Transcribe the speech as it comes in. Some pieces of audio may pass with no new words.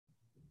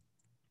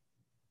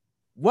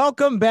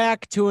Welcome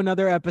back to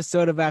another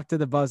episode of After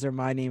the Buzzer.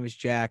 My name is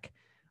Jack,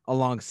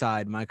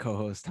 alongside my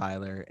co-host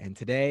Tyler, and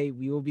today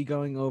we will be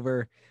going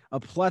over a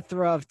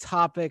plethora of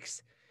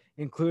topics,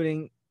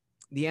 including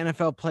the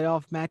NFL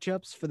playoff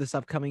matchups for this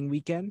upcoming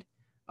weekend,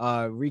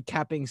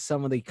 recapping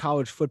some of the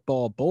college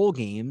football bowl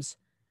games,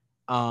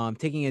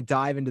 taking a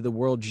dive into the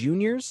World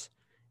Juniors,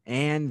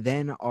 and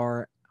then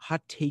our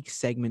hot take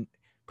segment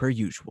per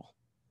usual.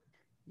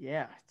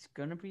 Yeah, it's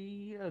gonna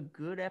be a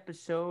good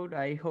episode.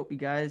 I hope you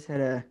guys had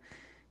a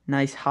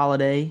nice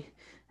holiday.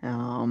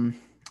 Um,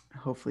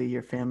 Hopefully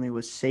your family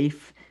was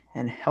safe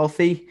and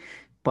healthy.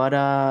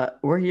 But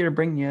we're here to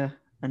bring you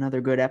another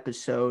good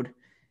episode.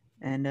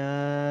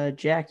 And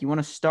Jack, you want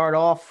to start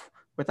off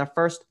with our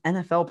first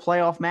NFL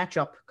playoff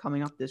matchup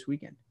coming up this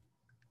weekend?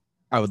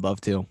 I would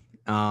love to.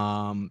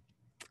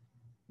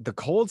 The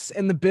Colts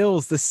and the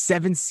Bills, the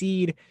 7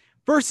 seed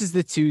versus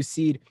the 2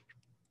 seed.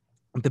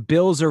 The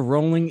Bills are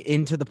rolling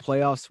into the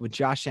playoffs with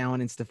Josh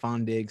Allen and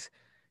Stephon Diggs,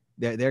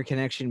 their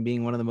connection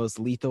being one of the most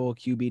lethal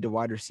QB to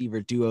wide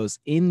receiver duos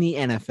in the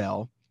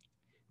NFL.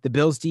 The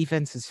Bills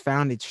defense has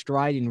found its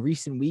stride in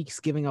recent weeks,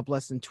 giving up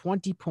less than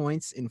 20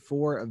 points in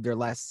 4 of their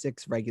last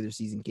 6 regular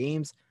season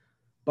games.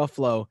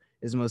 Buffalo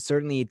is most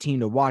certainly a team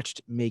to watch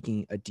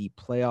making a deep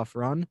playoff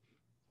run.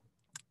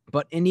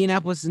 But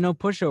Indianapolis is no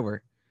pushover.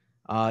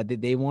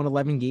 They won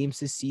 11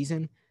 games this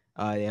season.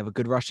 They have a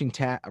good rushing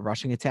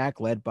attack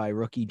led by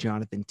rookie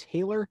Jonathan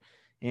Taylor,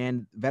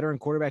 and veteran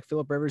quarterback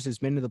Philip Rivers has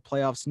been to the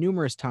playoffs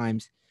numerous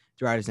times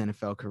throughout his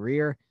NFL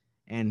career,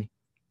 and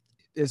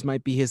this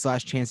might be his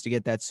last chance to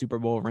get that Super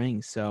Bowl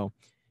ring. So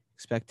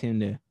expect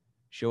him to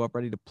show up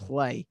ready to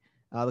play.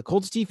 The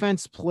Colts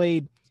defense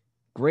played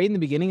great in the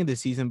beginning of the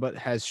season, but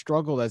has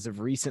struggled as of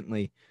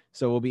recently.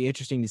 So it will be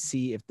interesting to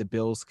see if the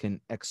Bills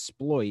can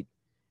exploit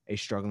a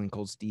struggling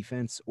Colts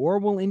defense, or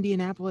will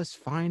Indianapolis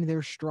find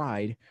their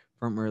stride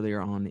from earlier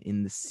on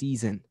in the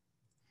season?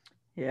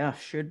 Yeah,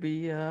 should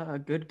be a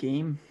good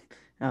game.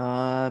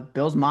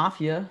 Bills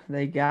Mafia,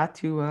 they got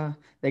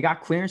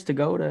clearance to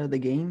go to the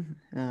game.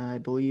 I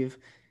believe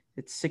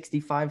it's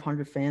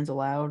 6,500 fans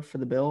allowed for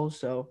the Bills,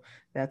 so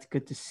that's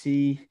good to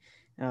see.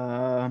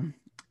 Uh,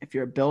 if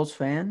you're a Bills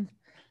fan,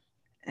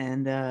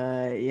 and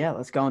yeah,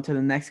 let's go into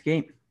the next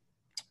game.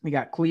 We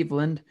got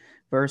Cleveland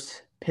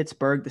versus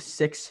Pittsburgh, the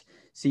 6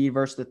 seed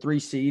versus the 3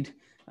 seed.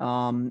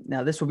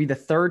 Now this will be the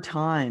third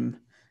time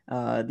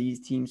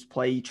these teams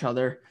play each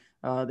other.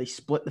 They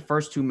split the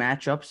first 2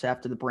 matchups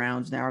after the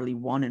Browns narrowly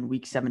won in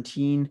Week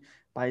 17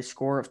 by a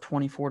score of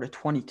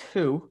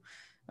 24-22.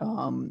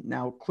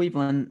 Now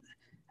Cleveland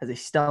has a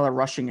stellar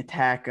rushing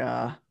attack,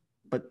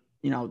 but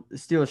the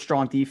Steelers'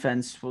 strong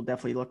defense will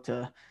definitely look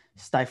to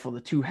stifle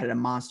the two-headed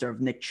monster of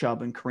Nick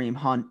Chubb and Kareem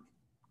Hunt.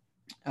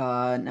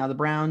 Now the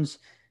Browns,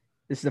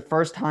 this is the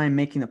first time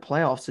making the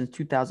playoffs since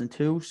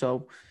 2002,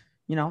 so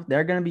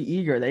they're going to be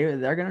eager.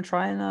 They're going to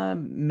try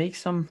and make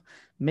some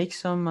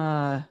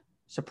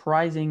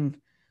surprising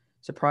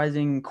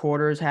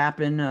quarters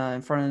happen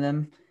in front of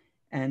them,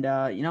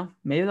 and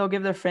maybe they'll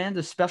give their fans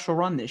a special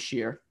run this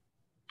year.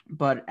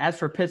 But as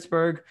for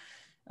Pittsburgh,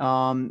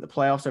 the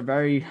playoffs are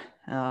very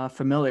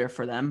familiar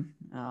for them,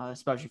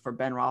 especially for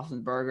Ben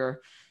Roethlisberger.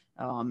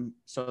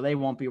 So they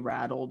won't be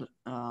rattled.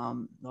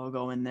 They'll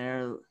go in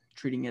there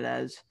treating it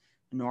as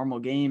a normal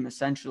game,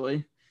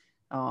 essentially.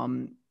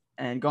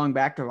 And going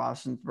back to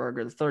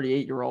Roethlisberger, the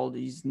 38-year-old,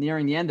 he's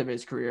nearing the end of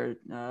his career,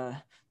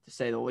 to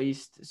say the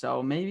least.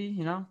 So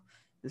maybe,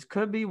 this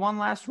could be one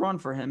last run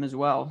for him as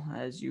well,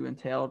 as you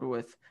entailed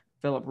with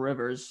Philip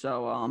Rivers.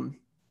 So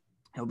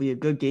it'll be a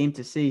good game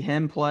to see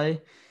him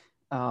play.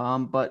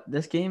 But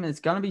this game is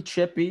going to be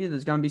chippy.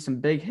 There's going to be some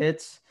big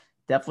hits,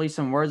 definitely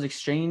some words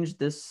exchanged.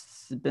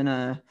 This has been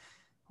a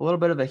little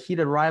bit of a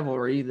heated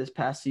rivalry this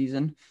past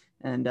season.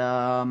 And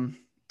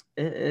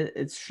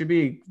it should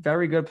be a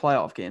very good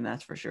playoff game,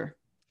 that's for sure.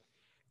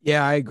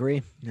 Yeah, I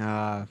agree.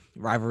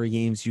 Rivalry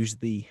games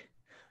usually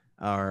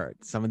are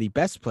some of the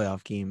best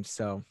playoff games.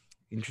 So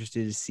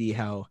interested to see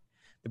how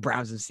the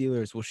Browns and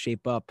Steelers will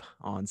shape up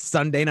on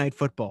Sunday Night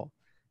Football.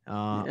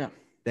 Yeah.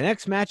 The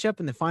next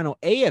matchup and the final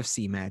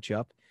AFC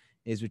matchup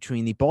is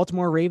between the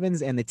Baltimore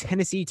Ravens and the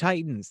Tennessee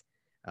Titans.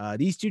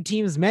 These two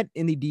teams met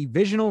in the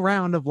divisional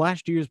round of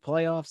last year's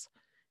playoffs,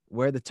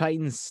 where the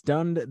Titans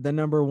stunned the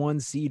number 1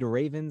 seed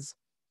Ravens.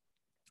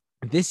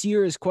 This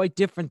year is quite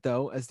different,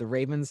 though, as the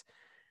Ravens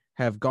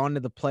have gone to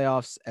the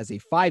playoffs as a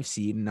 5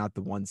 seed, not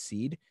the 1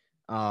 seed.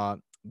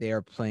 They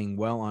are playing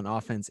well on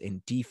offense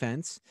and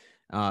defense.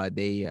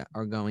 They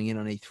are going in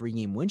on a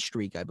 3-game win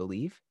streak, I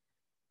believe.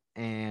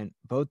 And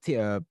both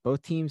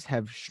teams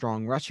have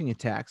strong rushing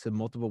attacks and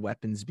multiple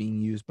weapons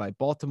being used by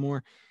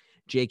Baltimore.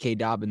 J.K.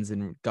 Dobbins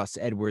and Gus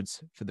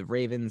Edwards for the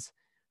Ravens.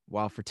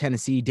 While for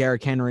Tennessee,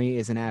 Derrick Henry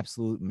is an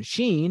absolute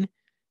machine.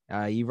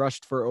 He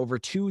rushed for over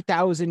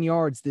 2,000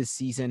 yards this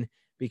season,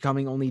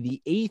 becoming only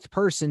the 8th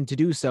person to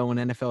do so in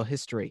NFL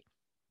history.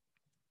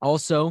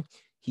 Also,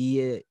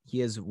 he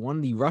has won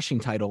the rushing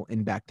title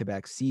in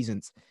back-to-back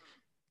seasons.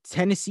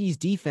 Tennessee's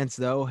defense,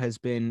 though, has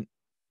been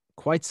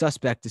quite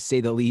suspect, to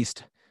say the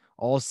least,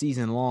 all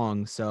season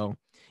long. So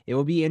it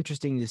will be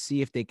interesting to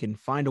see if they can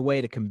find a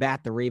way to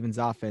combat the Ravens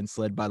offense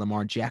led by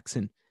Lamar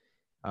Jackson.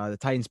 The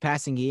Titans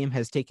passing game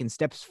has taken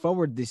steps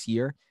forward this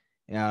year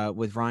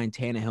with Ryan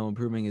Tannehill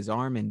improving his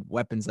arm and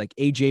weapons like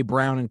A.J.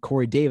 Brown and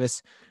Corey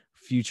Davis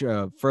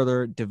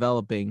further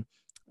developing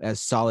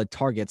as solid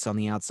targets on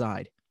the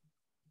outside.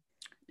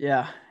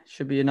 Yeah,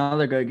 should be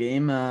another good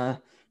game.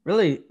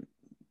 Really,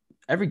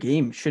 every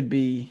game should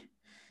be.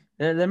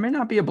 There may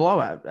not be a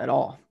blowout at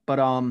all, but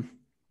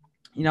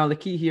the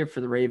key here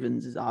for the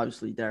Ravens is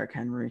obviously Derrick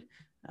Henry.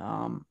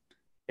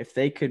 If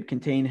they could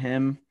contain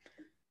him,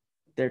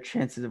 their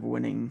chances of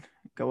winning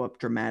go up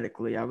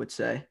dramatically, I would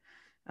say.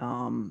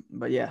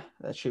 But yeah,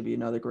 that should be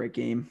another great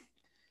game.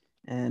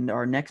 And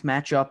our next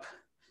matchup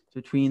is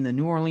between the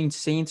New Orleans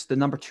Saints, the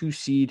number 2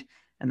 seed,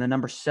 and the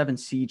number 7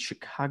 seed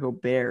Chicago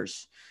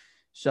Bears.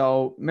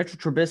 So Mitchell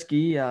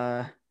Trubisky,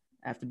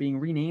 after being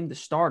renamed the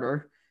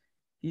starter,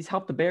 he's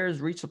helped the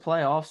Bears reach the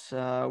playoffs,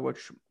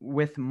 which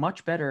with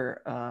much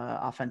better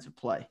offensive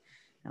play.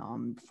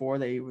 Before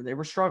they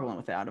were struggling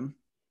without him,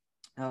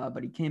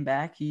 but he came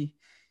back. He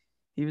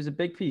was a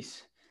big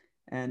piece,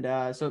 and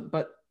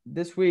but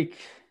this week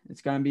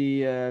it's going to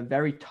be a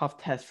very tough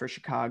test for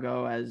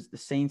Chicago, as the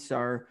Saints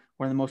are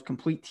one of the most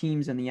complete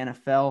teams in the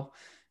NFL.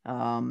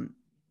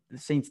 The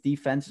Saints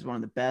defense is one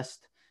of the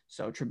best.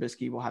 So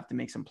Trubisky will have to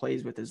make some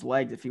plays with his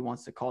legs if he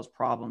wants to cause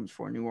problems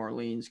for New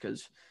Orleans,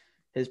 because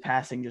his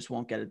passing just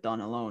won't get it done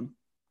alone.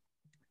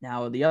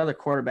 Now, the other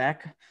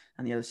quarterback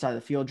on the other side of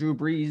the field, Drew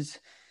Brees,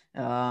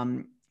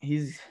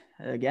 he's,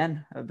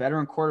 again, a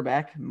veteran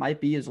quarterback,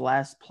 might be his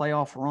last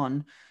playoff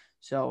run.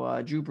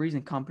 So Drew Brees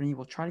and company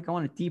will try to go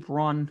on a deep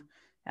run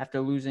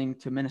after losing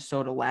to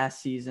Minnesota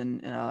last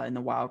season in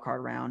the wild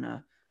card round,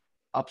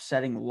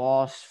 upsetting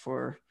loss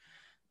for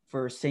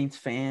Saints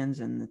fans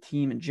and the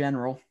team in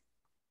general.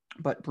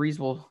 But Brees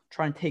will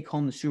try and take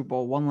home the Super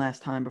Bowl one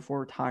last time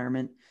before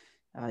retirement.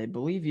 I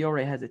believe he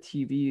already has a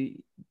TV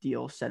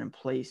deal set in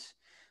place,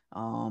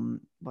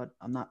 but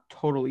I'm not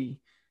totally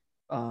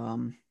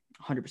 100%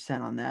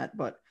 on that.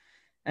 But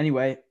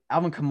anyway,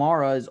 Alvin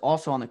Kamara is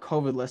also on the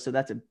COVID list, so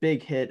that's a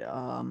big hit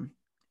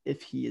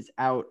if he is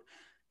out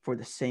for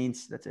the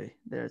Saints. That's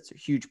a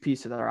huge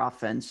piece of their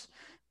offense.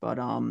 But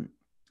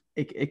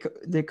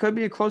there could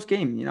be a close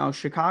game.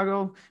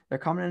 Chicago, they're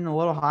coming in a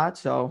little hot,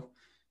 so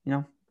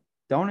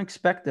don't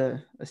expect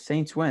a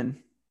Saints win.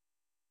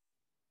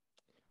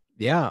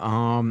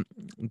 Yeah,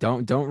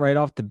 don't write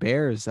off the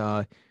Bears.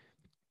 If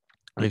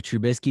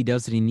Trubisky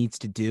does what he needs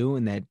to do,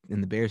 and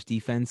the Bears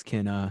defense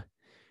can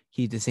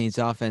keep the Saints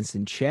offense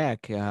in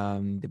check,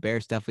 the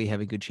Bears definitely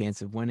have a good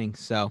chance of winning.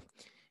 So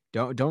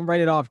don't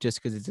write it off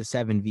just because it's a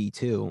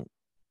 7v2.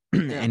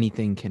 Yeah.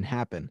 Anything can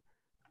happen.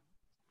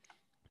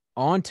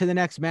 On to the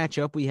next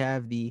matchup, we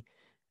have the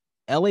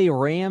LA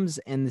Rams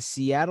and the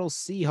Seattle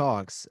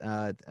Seahawks.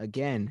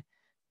 Again,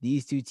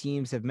 these two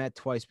teams have met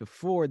twice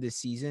before this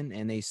season,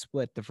 and they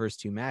split the first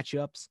two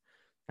matchups.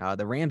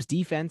 The Rams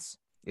defense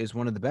is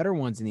one of the better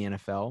ones in the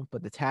NFL,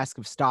 but the task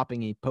of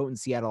stopping a potent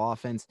Seattle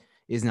offense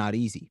is not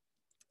easy.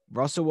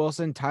 Russell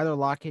Wilson, Tyler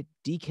Lockett,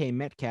 DK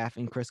Metcalf,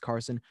 and Chris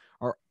Carson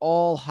are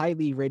all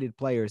highly rated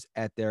players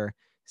at their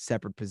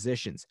separate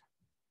positions.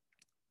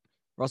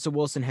 Russell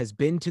Wilson has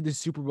been to the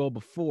Super Bowl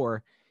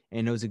before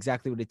and knows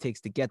exactly what it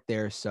takes to get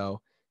there, so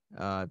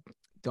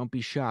don't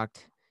be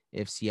shocked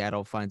if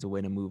Seattle finds a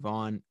way to move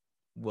on.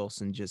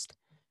 Wilson just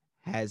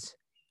has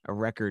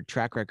a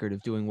track record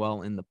of doing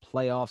well in the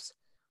playoffs.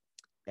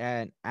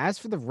 And as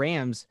for the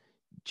Rams,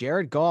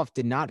 Jared Goff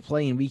did not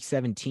play in Week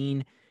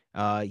 17.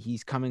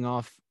 He's coming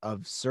off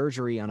of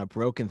surgery on a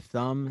broken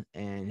thumb,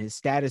 and his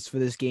status for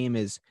this game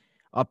is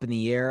up in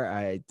the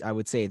air. I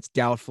would say it's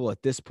doubtful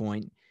at this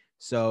point.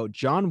 So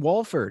John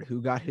Wolford,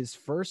 who got his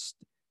first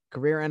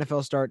career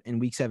NFL start in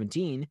Week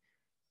 17,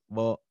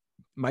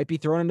 might be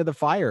thrown into the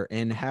fire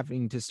and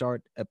having to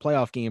start a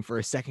playoff game for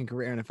a second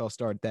career NFL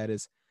start. That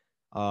is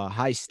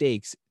high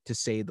stakes, to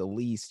say the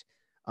least.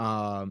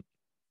 The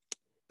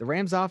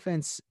Rams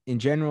offense in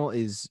general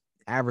is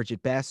average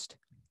at best.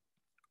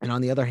 And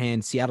on the other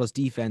hand, Seattle's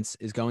defense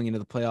is going into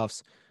the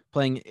playoffs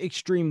playing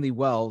extremely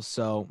well.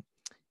 So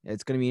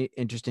it's going to be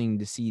interesting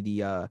to see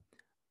the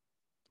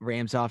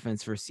Rams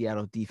offense versus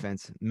Seattle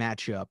defense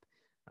matchup.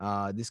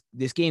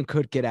 This game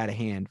could get out of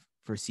hand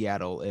for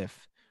Seattle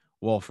if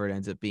Wolford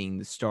ends up being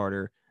the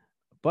starter.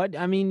 But,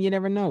 I mean, you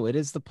never know. It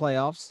is the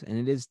playoffs, and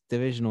it is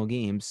divisional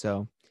games,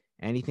 so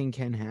anything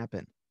can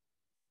happen.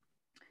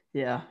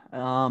 Yeah.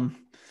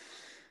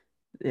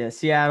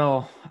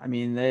 Seattle, I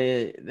mean,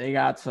 they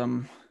got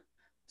some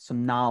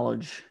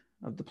knowledge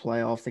of the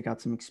playoffs. They got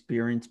some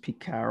experience. Pete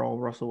Carroll,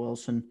 Russell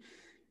Wilson.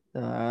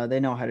 They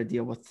know how to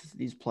deal with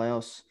these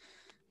playoffs.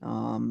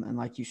 And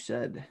like you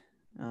said,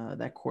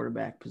 that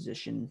quarterback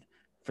position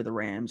for the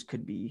Rams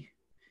could be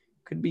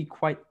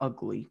quite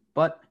ugly.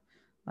 But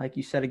like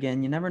you said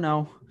again, you never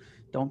know.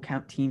 Don't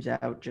count teams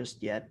out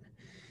just yet.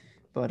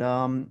 But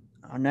our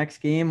next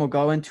game, we'll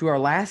go into our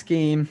last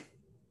game,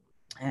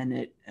 and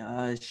it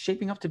is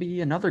shaping up to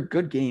be another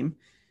good game.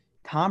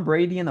 Tom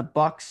Brady and the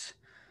Bucs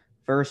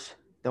versus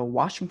the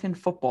Washington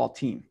Football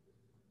Team.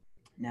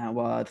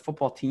 Now, the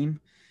football team,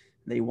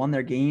 they won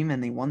their game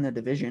and they won their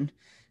division,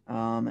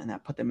 and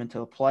that put them into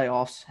the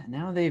playoffs. And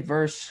now they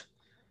verse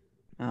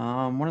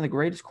one of the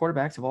greatest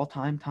quarterbacks of all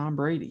time, Tom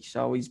Brady.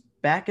 So he's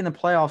back in the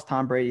playoffs,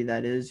 Tom Brady,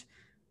 that is.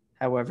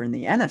 However, in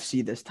the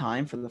NFC this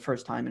time for the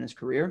first time in his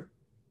career.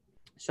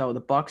 So the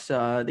Bucks,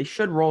 they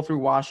should roll through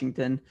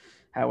Washington.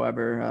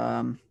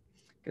 However,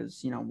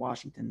 because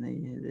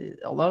Washington,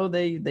 although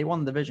they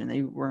won the division,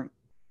 they weren't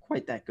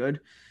quite that good.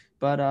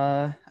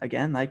 But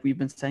again, like we've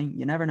been saying,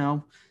 you never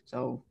know.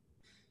 So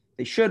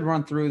they should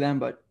run through them,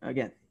 but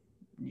again,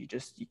 you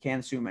can't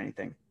assume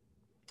anything.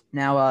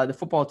 Now, the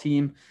football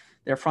team,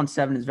 their front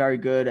seven is very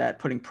good at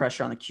putting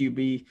pressure on the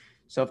QB.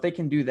 So if they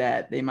can do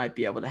that, they might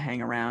be able to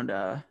hang around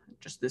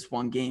just this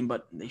one game,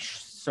 but they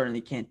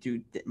certainly can't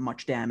do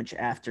much damage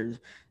after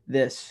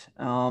this.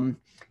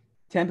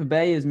 Tampa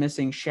Bay is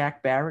missing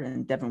Shaq Barrett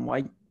and Devin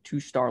White,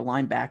 2-star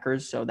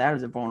linebackers. So that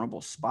is a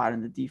vulnerable spot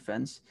in the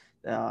defense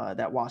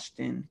that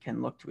Washington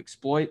can look to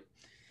exploit.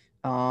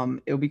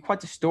 It would be quite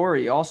the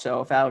story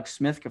also if Alex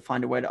Smith could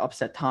find a way to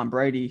upset Tom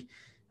Brady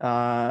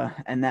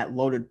and that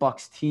loaded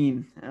Bucks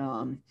team.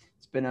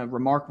 It's been a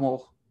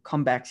remarkable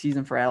comeback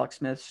season for Alex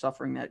Smith,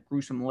 suffering that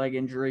gruesome leg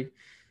injury.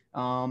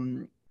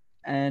 The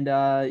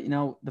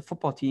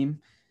football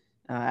team,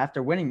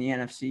 after winning the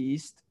NFC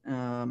East,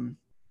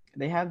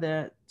 they have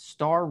that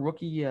star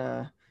rookie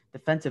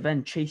defensive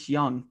end, Chase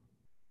Young.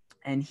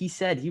 And he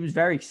said he was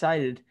very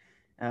excited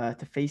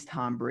to face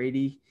Tom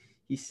Brady.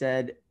 He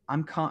said,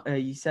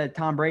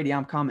 Tom Brady,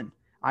 I'm coming.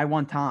 I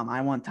want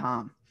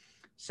Tom.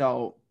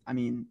 So, I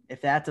mean,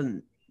 if that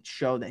doesn't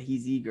show that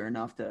he's eager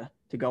enough to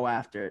go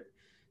after it,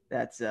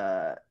 that's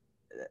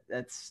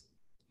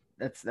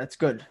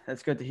good.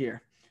 That's good to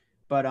hear.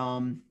 But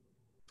and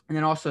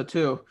then also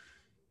too,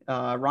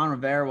 Ron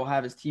Rivera will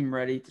have his team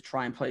ready to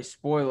try and play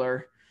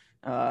spoiler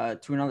to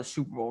another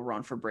Super Bowl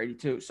run for Brady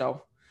too.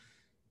 So,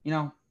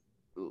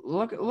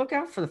 look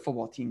out for the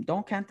football team.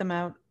 Don't count them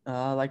out.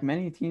 Like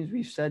many teams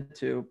we've said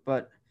to,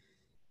 but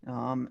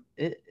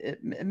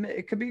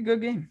it could be a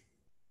good game.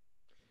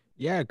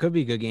 Yeah, it could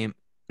be a good game.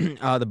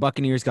 The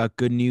Buccaneers got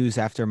good news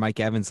after Mike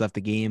Evans left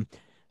the game.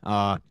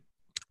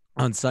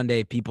 On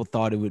Sunday, people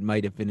thought it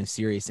might have been a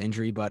serious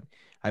injury, but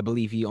I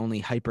believe he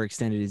only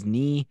hyperextended his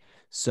knee.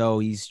 So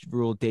he's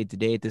ruled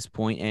day-to-day at this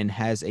point and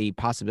has a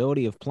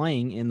possibility of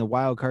playing in the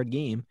wild card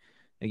game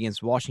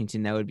against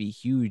Washington. That would be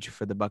huge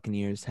for the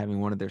Buccaneers, having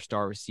one of their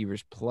star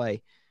receivers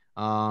play.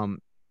 Yeah,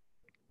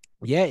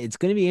 it's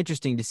going to be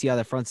interesting to see how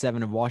the front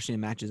seven of Washington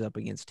matches up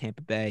against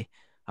Tampa Bay,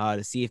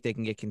 to see if they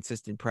can get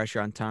consistent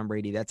pressure on Tom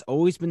Brady. That's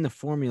always been the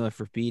formula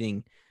for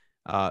beating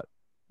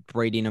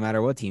Brady, no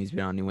matter what team's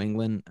been on. New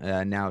England,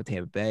 now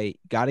Tampa Bay.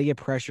 Got to get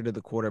pressure to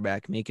the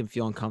quarterback, make him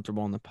feel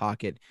uncomfortable in the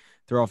pocket,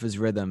 throw off his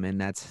rhythm, and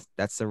that's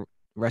the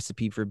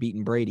recipe for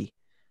beating Brady.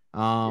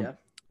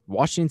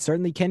 Washington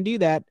certainly can do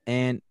that,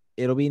 and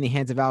it'll be in the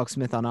hands of Alex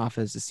Smith on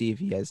offense to see if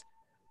he has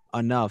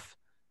enough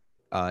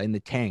in the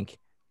tank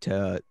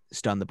to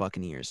stun the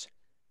Buccaneers.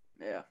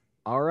 Yeah.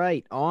 All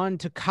right, on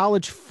to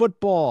college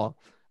football.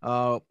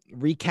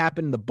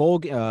 Recapping the bowl,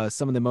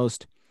 some of the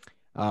most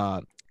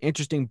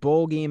interesting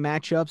bowl game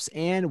matchups,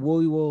 and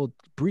we will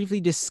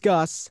briefly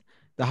discuss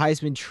the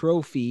Heisman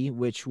Trophy,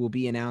 which will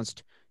be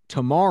announced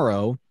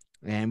tomorrow,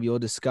 and we will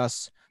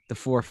discuss the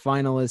 4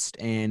 finalists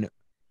and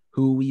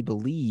who we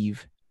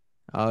believe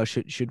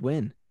should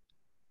win.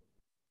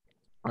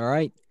 All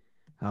right,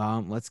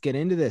 let's get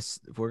into this.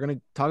 We're going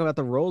to talk about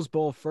the Rose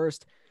Bowl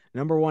first.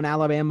 Number 1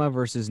 Alabama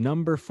versus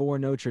number 4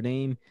 Notre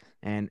Dame,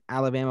 and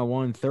Alabama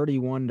won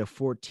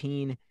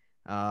 31-14.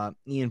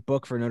 Ian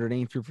Book for Notre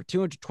Dame threw for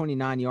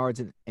 229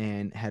 yards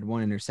and had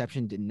 1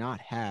 interception, did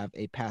not have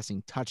a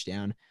passing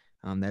touchdown.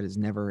 That is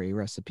never a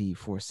recipe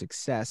for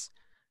success.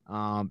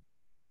 And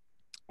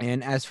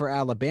as for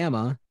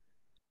Alabama,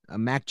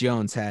 Mac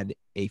Jones had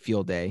a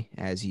field day,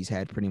 as he's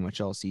had pretty much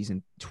all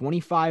season.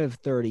 25 of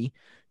 30,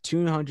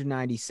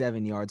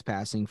 297 yards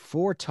passing,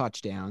 4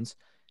 touchdowns,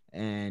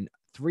 and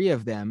 3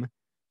 of them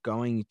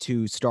going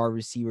to star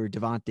receiver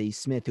Devontae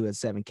Smith, who has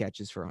 7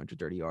 catches for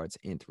 130 yards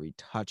and 3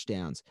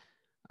 touchdowns.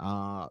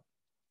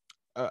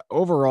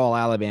 Overall,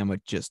 Alabama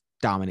just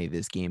dominated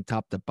this game,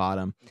 top to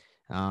bottom.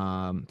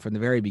 From the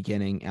very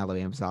beginning,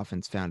 Alabama's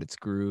offense found its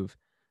groove.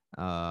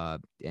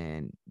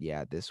 And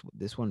yeah, this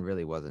one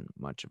really wasn't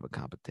much of a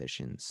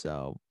competition.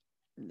 So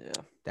yeah,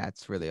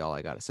 that's really all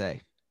I got to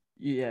say.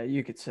 Yeah,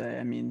 you could say.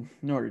 I mean,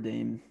 Notre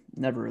Dame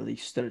never really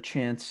stood a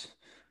chance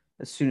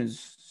as soon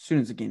as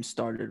the game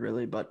started,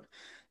 really. But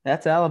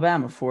that's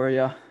Alabama for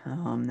you.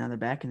 Now they're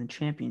back in the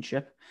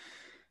championship.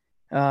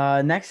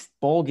 Next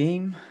bowl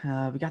game,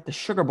 we got the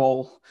Sugar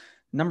Bowl.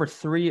 Number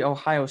 3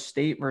 Ohio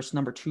State versus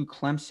number 2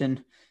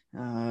 Clemson.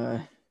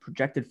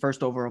 Projected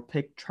first overall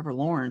pick Trevor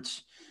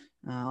Lawrence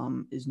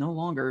is no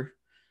longer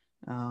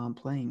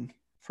playing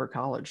for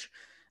college.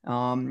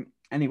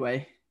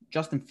 Anyway,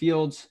 Justin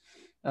Fields.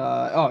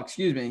 The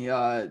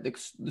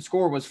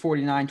score was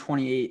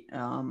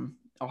 49-28.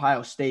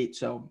 Ohio State,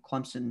 so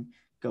Clemson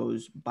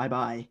goes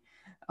bye-bye.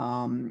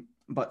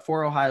 But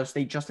for Ohio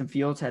State, Justin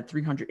Fields had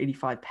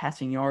 385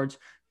 passing yards,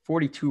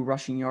 42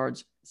 rushing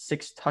yards,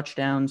 6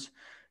 touchdowns.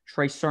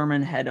 Trey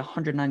Sermon had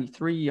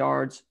 193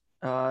 yards,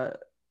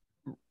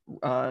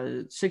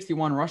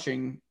 61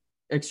 rushing.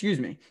 Excuse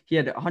me. He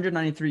had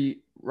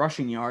 193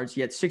 rushing yards.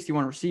 He had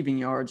 61 receiving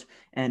yards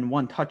and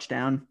 1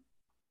 touchdown.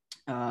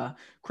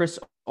 Chris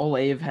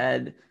Olave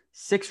had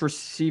 6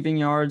 receiving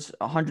yards,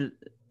 100.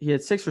 He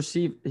had 6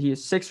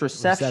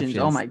 receptions.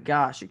 Oh my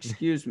gosh,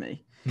 excuse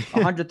me.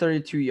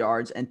 132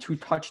 yards and 2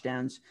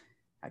 touchdowns.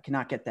 I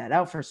cannot get that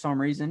out for some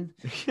reason.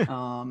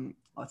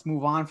 Let's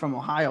move on from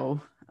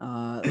Ohio.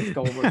 Let's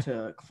go over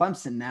to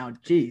Clemson now.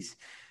 Jeez.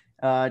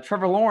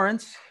 Trevor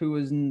Lawrence, who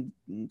is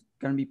going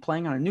to be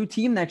playing on a new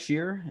team next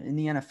year in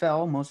the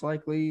NFL, most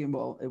likely.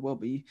 Well, it will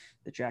be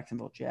the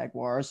Jacksonville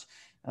Jaguars.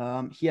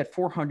 He had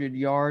 400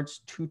 yards,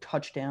 2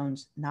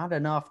 touchdowns, not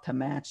enough to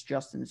match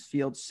Justin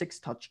Fields' 6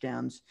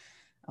 touchdowns.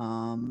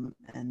 And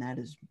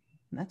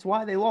that's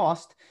why they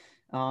lost.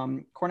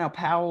 Cornell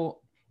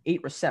Powell,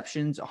 8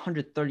 receptions,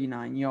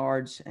 139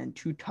 yards, and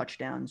 2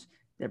 touchdowns.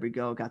 There we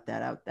go. Got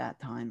that out that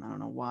time. I don't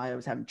know why I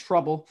was having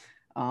trouble.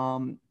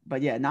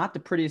 But yeah, not the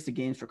prettiest of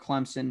games for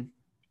Clemson.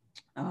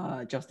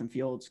 Justin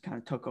Fields kind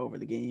of took over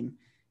the game.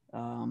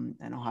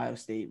 And Ohio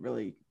State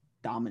really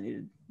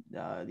dominated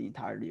the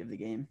entirety of the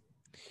game.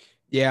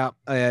 Yeah,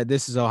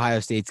 this is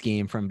Ohio State's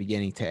game from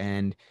beginning to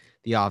end.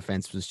 The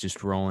offense was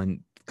just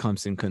rolling.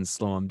 Clemson couldn't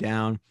slow them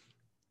down.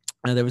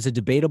 There was a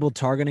debatable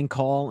targeting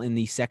call in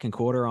the second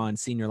quarter on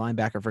senior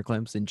linebacker for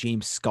Clemson,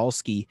 James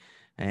Skalski,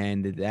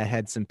 and that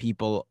had some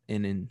people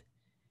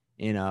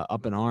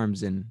up in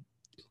arms and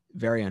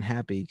very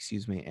unhappy.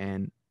 Excuse me.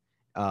 And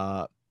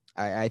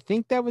I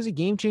think that was a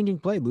game-changing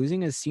play.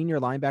 Losing a senior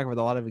linebacker with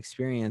a lot of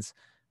experience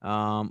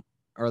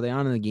early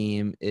on in the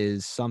game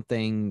is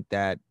something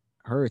that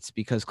hurts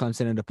because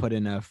Clemson had to put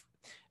in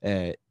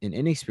an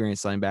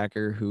inexperienced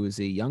linebacker who is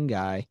a young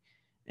guy,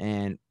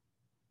 and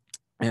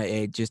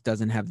it just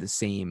doesn't have the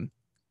same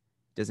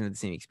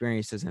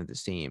experience, doesn't have the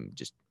same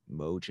just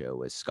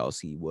mojo as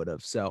Skalski would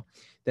have. So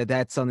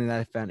that's something that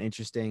I found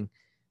interesting.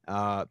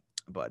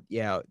 But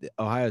yeah,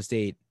 Ohio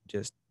State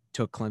just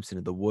took Clemson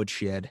to the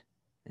woodshed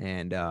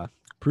and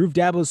proved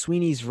Dabo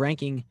Swinney's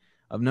ranking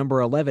of number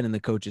 11 in the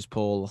coaches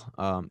poll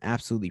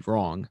absolutely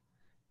wrong.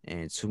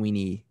 And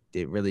Swinney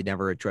really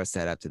never addressed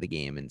that after the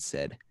game and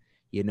said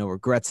he had no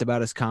regrets about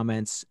his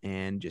comments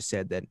and just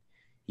said that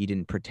he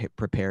didn't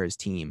prepare his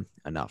team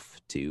enough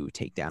to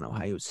take down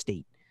Ohio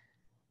State.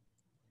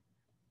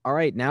 All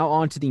right, now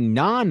on to the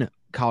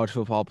non-college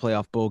football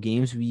playoff bowl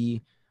games.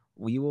 We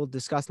will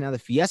discuss now the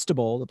Fiesta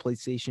Bowl, the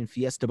PlayStation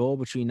Fiesta Bowl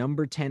between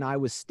number 10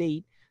 Iowa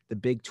State, the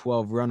Big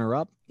 12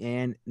 runner-up,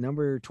 and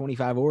number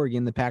 25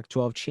 Oregon, the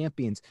Pac-12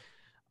 champions.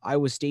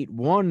 Iowa State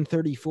won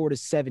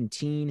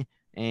 34-17,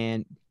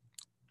 and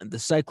the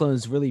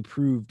Cyclones really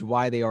proved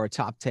why they are a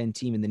top 10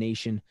 team in the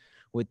nation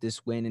with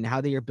this win and how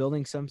they are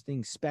building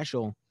something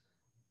special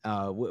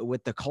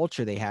with the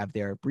culture they have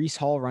there. Breece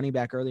Hall, running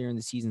back earlier in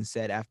the season,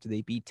 said after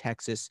they beat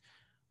Texas,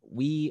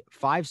 we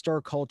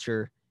 5-star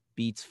culture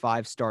beats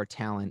 5-star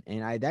talent.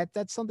 And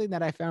that's something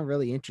that I found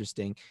really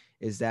interesting,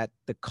 is that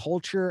the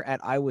culture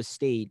at Iowa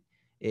State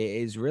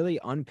is really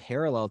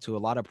unparalleled to a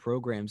lot of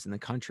programs in the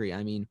country.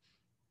 I mean,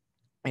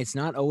 it's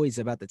not always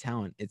about the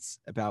talent. It's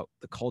about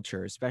the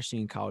culture,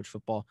 especially in college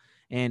football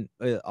and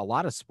a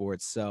lot of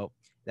sports. So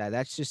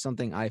that's just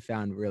something I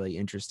found really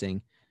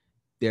interesting.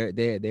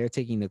 They're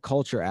taking the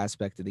culture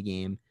aspect of the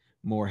game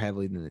more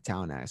heavily than the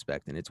talent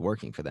aspect, and it's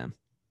working for them.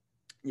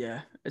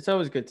 Yeah, it's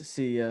always good to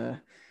see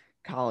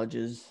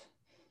colleges,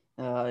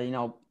 not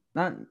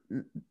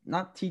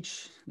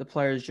teach the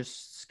players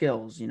just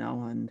skills,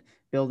 and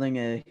building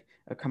a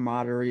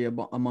camaraderie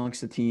amongst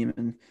the team,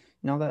 and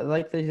that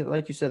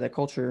like you said, that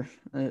culture,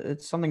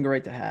 it's something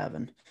great to have,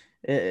 and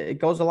it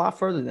goes a lot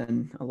further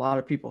than a lot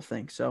of people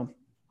think. So,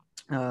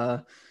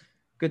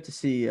 good to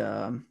see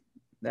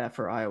that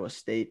for Iowa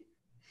State.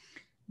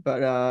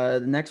 But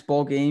the next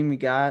bowl game we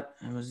got,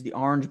 it was the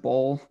Orange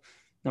Bowl,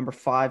 number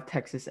 5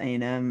 Texas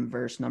A&M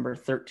versus number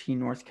 13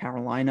 North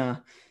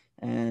Carolina,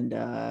 and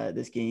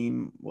this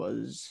game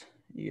was,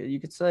 you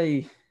could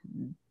say,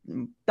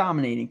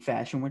 dominating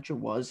fashion, which it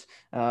was.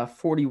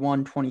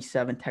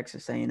 41-27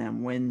 Texas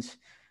A&M wins.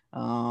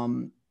 I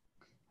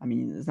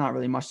mean, there's not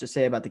really much to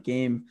say about the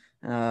game.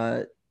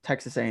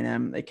 Texas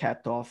A&M, they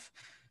capped off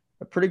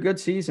a pretty good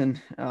season.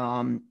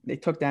 They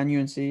took down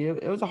UNC.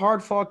 It was a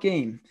hard-fought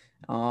game.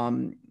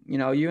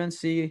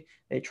 UNC,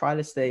 they try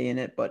to stay in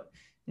it, but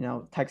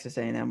Texas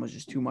A&M was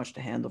just too much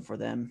to handle for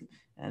them,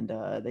 and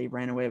they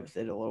ran away with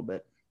it a little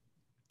bit.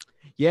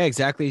 Yeah,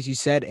 exactly as you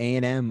said.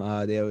 A&M,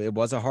 it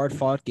was a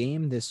hard-fought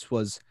game. This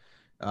was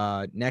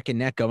neck and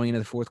neck going into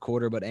the fourth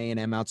quarter, but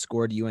A&M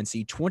outscored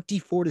UNC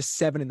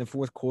 24-7 in the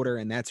fourth quarter,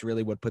 and that's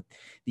really what put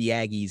the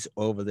Aggies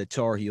over the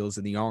Tar Heels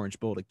in the Orange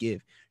Bowl to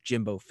give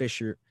Jimbo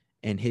Fisher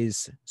and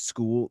his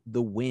school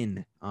the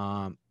win.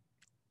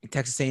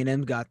 Texas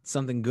A&M got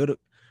something good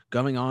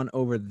going on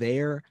over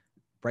their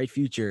bright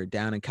future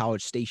down in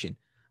College Station.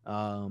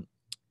 The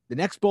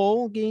next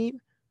bowl game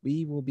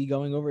we will be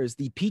going over is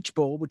the Peach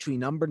Bowl between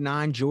number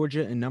 9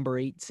 Georgia and number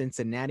 8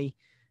 Cincinnati.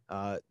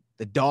 The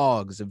the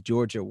Dogs of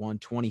Georgia won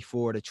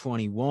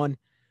 24-21.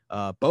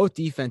 Both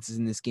defenses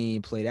in this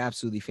game played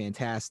absolutely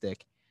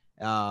fantastic.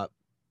 The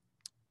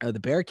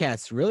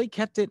Bearcats really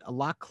kept it a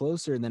lot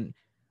closer than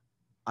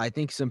I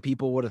think some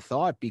people would have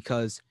thought,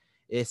 because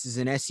this is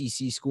an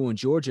SEC school in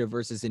Georgia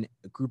versus a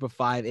group of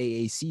 5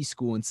 AAC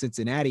school in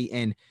Cincinnati.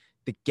 And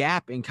the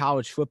gap in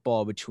college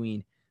football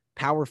between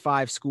Power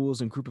 5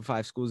 schools and group of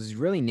 5 schools is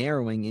really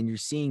narrowing. And you're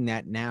seeing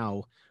that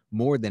now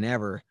more than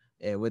ever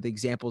with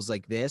examples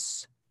like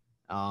this.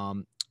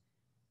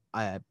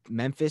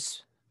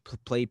 Memphis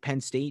played Penn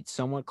State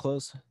somewhat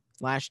close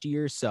last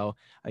year. So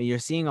you're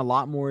seeing a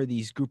lot more of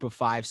these group of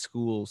 5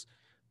 schools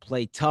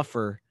play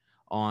tougher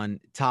on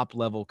top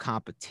level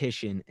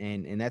competition.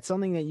 And that's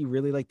something that you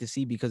really like to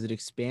see, because it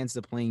expands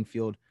the playing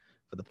field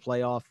for the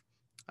playoff.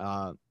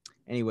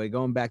 Anyway,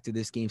 going back to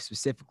this game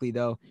specifically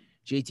though,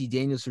 JT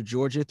Daniels for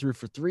Georgia threw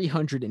for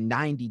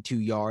 392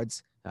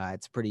 yards.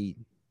 It's pretty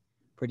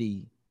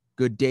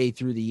good day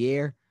through the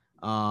air.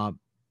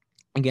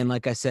 Again,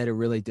 like I said, a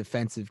really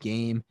defensive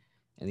game,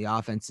 and the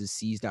offenses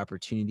seized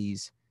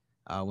opportunities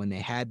when they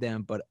had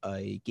them. But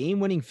a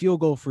game-winning field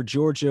goal for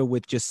Georgia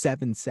with just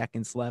 7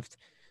 seconds left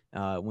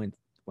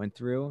went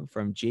through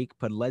from Jake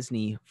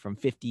Podlesny from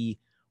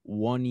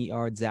 51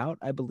 yards out,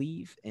 I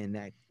believe, and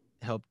that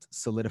helped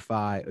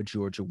solidify a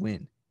Georgia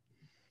win.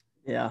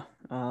 Yeah,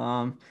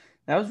 that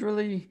was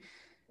really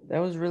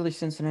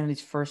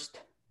Cincinnati's first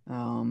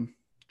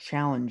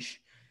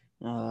challenge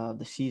of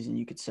the season,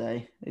 you could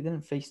say. They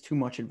didn't face too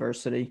much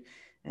adversity,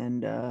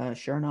 and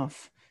sure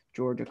enough,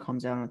 Georgia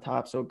comes out on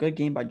top. So a good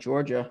game by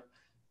Georgia,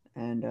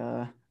 and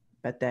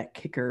bet that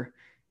kicker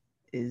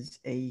is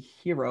a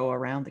hero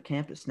around the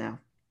campus now.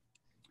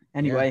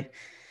 Anyway,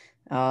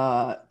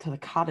 to the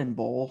Cotton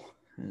Bowl,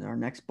 our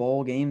next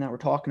bowl game that we're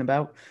talking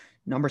about.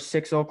 Number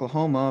 6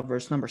 Oklahoma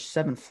versus number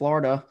 7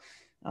 Florida.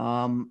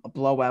 A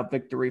blowout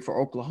victory for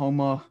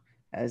Oklahoma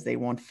as they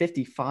won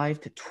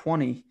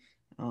 55-20.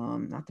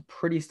 Not the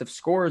prettiest of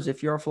scores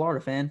if you're a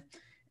Florida fan.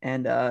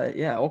 And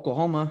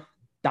Oklahoma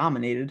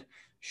dominated,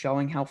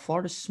 showing how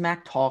Florida's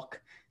smack talk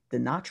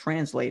did not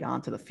translate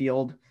onto the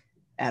field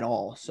at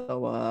all.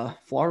 So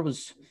Florida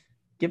was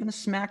giving the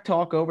smack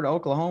talk over to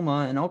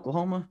Oklahoma, and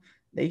Oklahoma,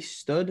 they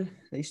stood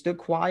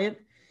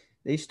quiet,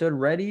 they stood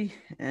ready,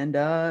 and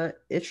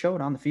it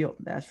showed on the field,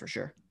 that's for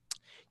sure.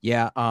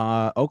 Yeah,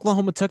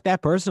 Oklahoma took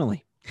that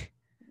personally.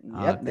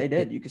 Yep, they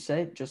did. You could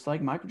say, just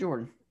like Michael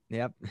Jordan.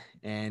 Yep,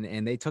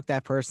 and they took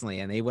that personally,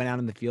 and they went out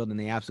in the field and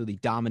they absolutely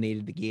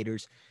dominated the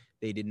Gators.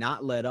 They did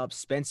not let up.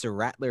 Spencer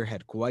Rattler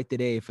had quite the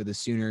day for the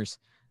Sooners.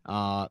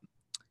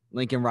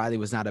 Lincoln Riley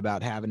was not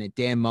about having it.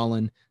 Dan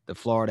Mullen, the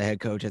Florida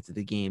head coach after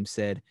the game,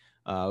 said,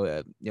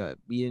 we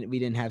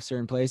didn't have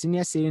certain players, and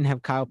yes, they didn't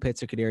have Kyle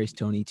Pitts or Kadarius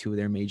Toney, 2 of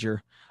their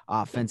major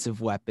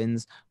offensive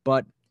weapons,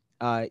 but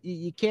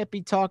you can't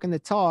be talking the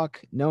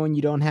talk knowing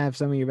you don't have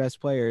some of your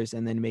best players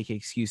and then make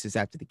excuses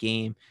after the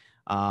game.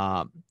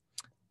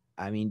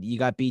 I mean, you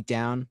got beat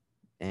down,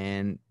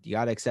 and you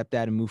got to accept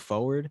that and move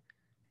forward.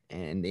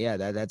 And yeah,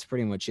 that's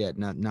pretty much it.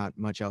 Not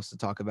much else to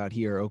talk about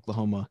here.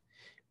 Oklahoma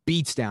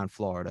beats down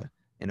Florida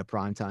in a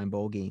primetime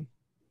bowl game.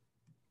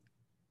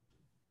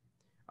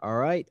 All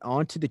right,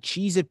 on to the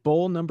Cheez-It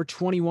Bowl, number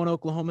 21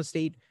 Oklahoma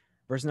State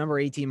versus number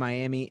 18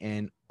 Miami.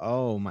 And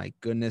oh my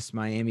goodness,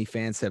 Miami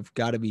fans have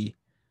got to be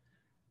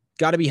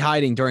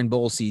hiding during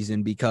bowl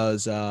season,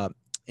 because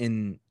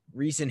in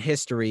recent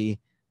history,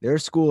 their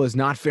school has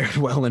not fared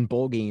well in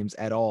bowl games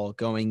at all,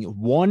 going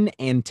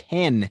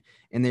 1-10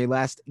 in their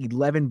last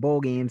 11 bowl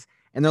games.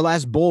 And their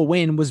last bowl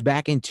win was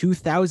back in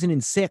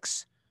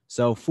 2006.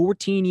 So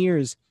 14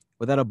 years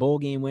without a bowl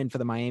game win for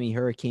the Miami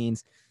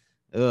Hurricanes.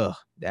 Ugh,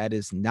 that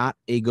is not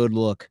a good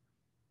look.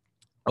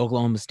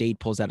 Oklahoma State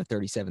pulls out a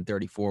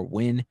 37-34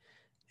 win,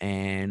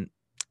 and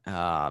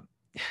not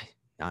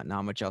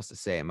much else to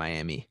say in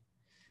Miami.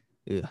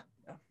 Ugh.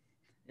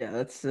 Yeah,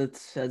 that's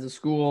as a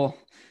school,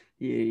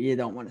 you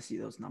don't want to see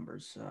those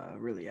numbers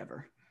really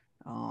ever.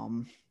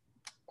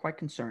 Quite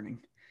concerning.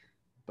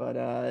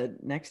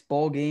 But next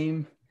bowl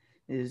game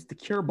is the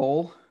Cure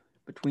Bowl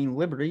between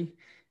Liberty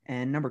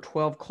and number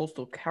 12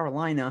 Coastal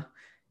Carolina.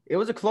 It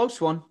was a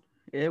close one.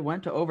 It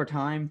went to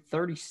overtime.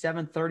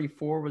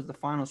 37-34 was the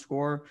final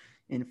score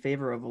in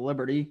favor of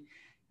Liberty.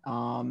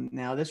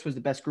 Now, this was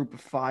the best group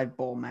of 5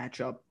 bowl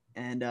matchup,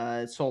 and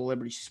saw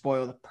Liberty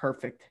spoil the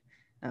perfect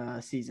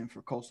season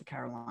for Coastal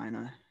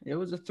Carolina. It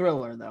was a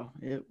thriller, though.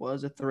 It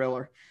was a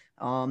thriller.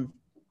 And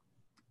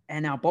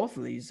now both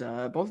of these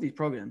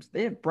programs,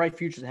 they have bright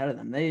futures ahead of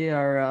them.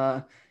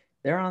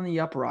 They're on the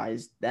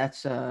uprise.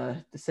 That's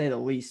to say the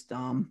least.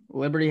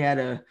 Liberty had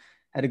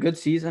a good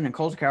season, and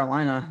Coastal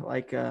Carolina,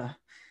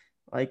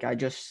 like I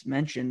just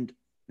mentioned,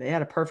 they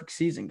had a perfect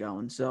season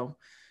going. So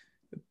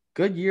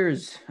good year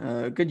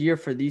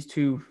for these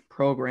two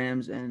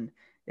programs, and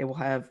they will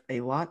have a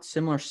lot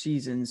similar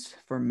seasons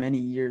for many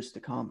years to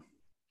come.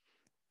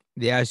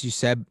 Yeah, as you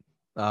said,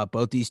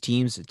 both these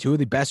teams, 2 of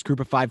the best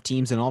group of 5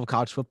 teams in all of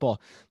college football.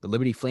 The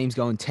Liberty Flames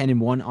going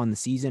 10-1 on the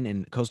season,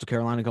 and Coastal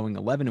Carolina going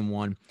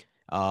 11-1.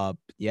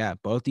 Yeah,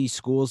 both these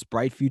schools,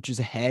 bright futures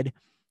ahead.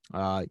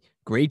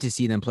 Great to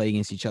see them play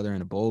against each other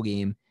in a bowl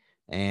game.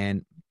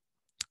 And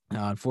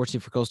unfortunately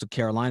for Coastal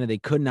Carolina, they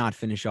could not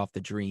finish off the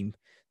dream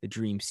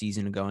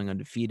season of going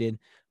undefeated,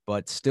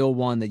 but still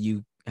one that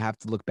you have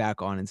to look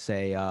back on and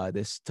say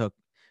this took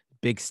a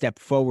big step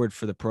forward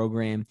for the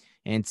program.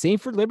 And same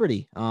for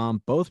Liberty.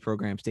 Both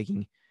programs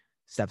taking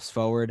steps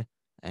forward,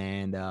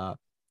 and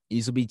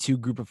these will be two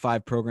Group of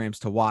Five programs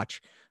to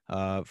watch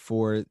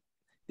for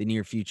the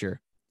near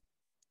future,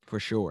 for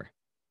sure.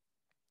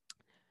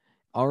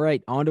 All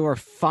right, on to our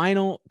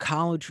final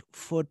college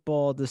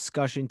football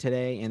discussion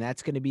today, and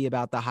that's going to be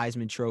about the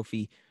Heisman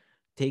Trophy.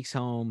 Takes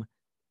home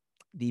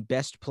the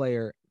best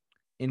player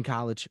in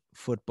college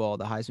football,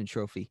 the Heisman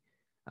Trophy.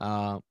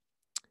 The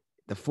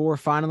four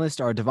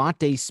finalists are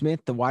Devontae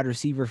Smith, the wide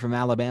receiver from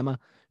Alabama,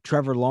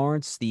 Trevor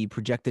Lawrence, the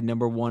projected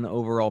number 1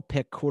 overall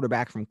pick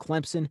quarterback from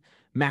Clemson,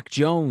 Mac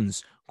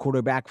Jones,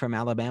 quarterback from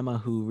Alabama,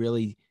 who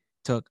really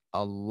took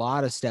a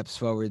lot of steps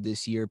forward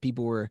this year.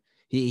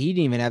 He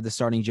didn't even have the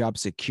starting job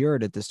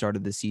secured at the start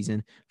of the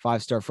season.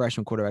 5-star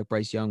freshman quarterback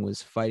Bryce Young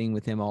was fighting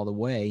with him all the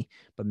way,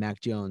 but Mac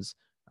Jones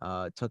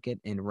took it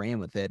and ran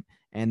with it.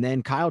 And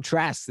then Kyle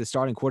Trask, the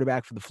starting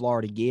quarterback for the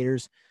Florida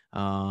Gators,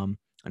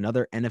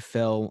 another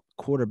NFL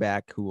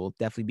quarterback who will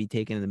definitely be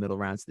taken in the middle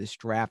rounds of this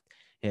draft.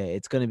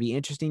 It's going to be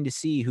interesting to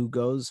see who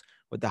goes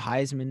with the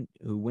Heisman,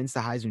 who wins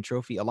the Heisman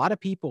Trophy. A lot of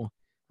people,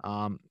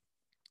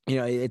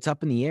 it's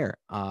up in the air.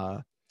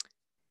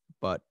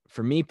 But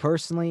for me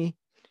personally,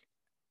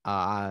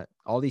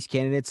 all these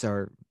candidates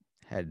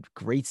had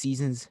great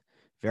seasons,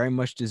 very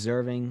much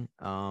deserving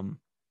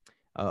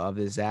of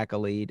this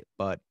accolade.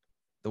 But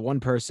the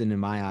one person in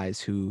my eyes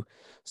who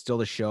stole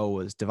the show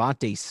was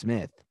Devontae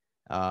Smith.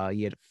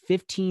 He had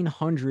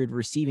 1,500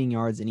 receiving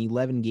yards in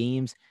 11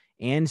 games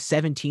and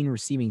 17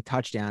 receiving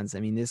touchdowns. I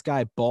mean, this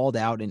guy balled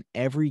out in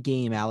every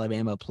game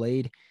Alabama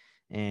played.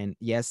 And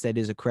yes, that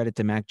is a credit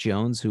to Mac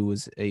Jones, who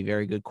was a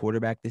very good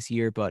quarterback this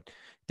year. But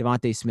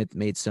Devontae Smith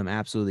made some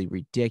absolutely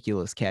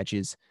ridiculous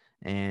catches.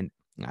 And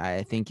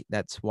I think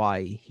that's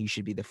why he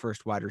should be the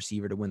first wide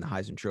receiver to win the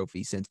Heisman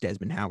Trophy since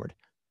Desmond Howard.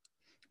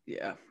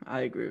 Yeah,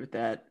 I agree with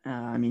that.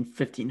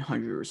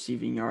 1,500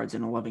 receiving yards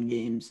in 11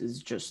 games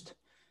is just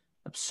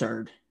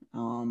absurd.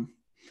 I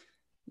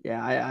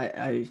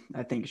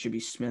think it should be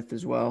Smith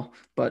as well.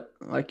 But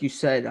like you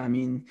said,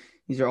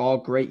 these are all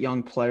great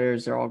young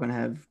players. They're all going to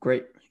have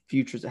great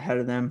futures ahead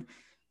of them.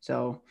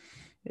 So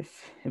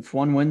if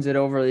one wins it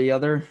over the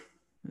other,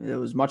 it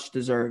was much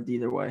deserved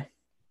either way.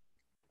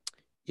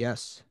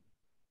 Yes.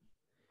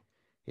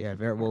 Yeah,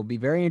 will be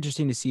very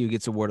interesting to see who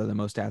gets awarded the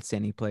most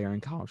outstanding player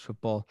in college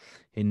football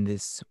in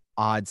this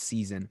odd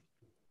season.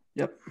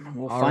 Yep,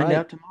 we'll find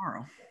out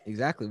tomorrow.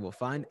 Exactly, we'll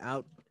find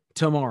out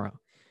tomorrow.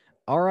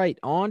 All right,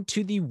 on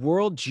to the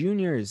World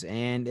Juniors,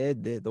 and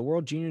the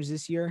World Juniors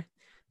this year,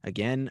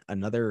 again,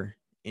 another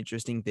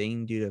interesting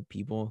thing due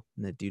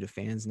to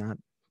fans not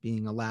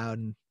being allowed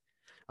and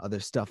other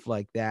stuff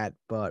like that.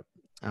 But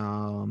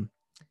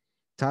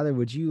Tyler,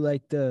 would you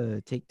like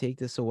to take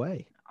this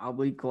away? I'll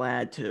be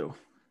glad to.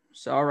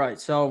 So, all right.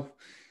 So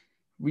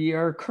we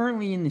are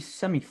currently in the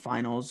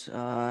semifinals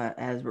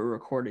as we're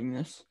recording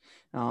this.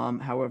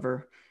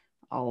 However,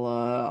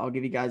 I'll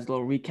give you guys a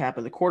little recap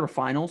of the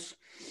quarterfinals.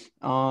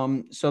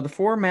 So the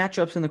 4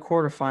 matchups in the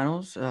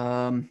quarterfinals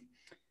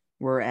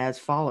were as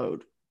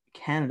followed: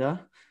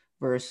 Canada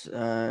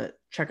versus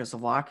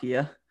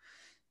Czechoslovakia,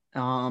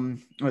 or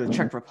the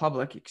Czech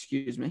Republic,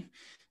 excuse me.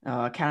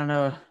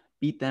 Canada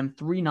beat them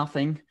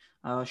 3-0.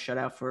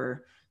 Shutout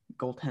for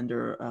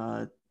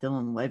goaltender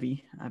Dylan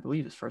Levy. I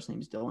believe his first name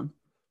is Dylan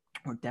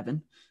or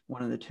Devin,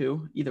 one of the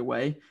two. Either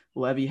way,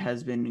 Levy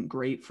has been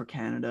great for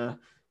Canada,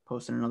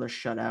 posting another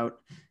shutout.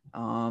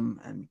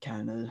 And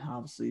Canada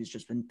obviously has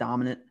just been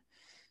dominant.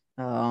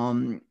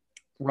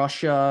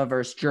 Russia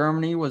versus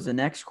Germany was the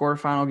next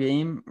quarterfinal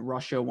game.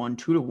 Russia won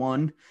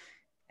 2-1.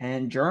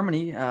 And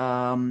Germany,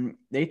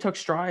 they took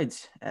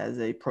strides as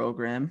a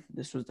program.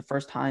 This was the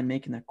first time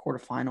making the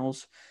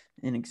quarterfinals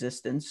in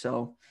existence.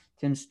 So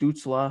Tim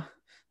Stützle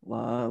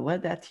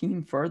led that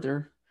team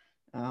further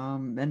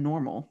than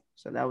normal.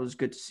 So that was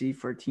good to see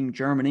for Team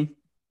Germany.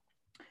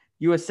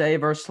 USA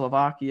versus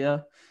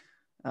Slovakia.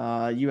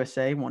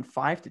 USA won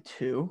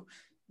 5-2.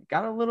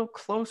 Got a little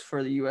close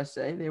for the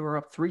USA. They were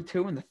up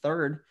 3-2 in the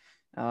third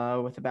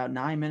with about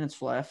 9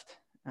 minutes left.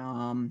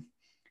 And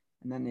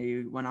then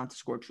they went on to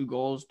score 2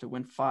 goals to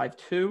win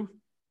 5-2.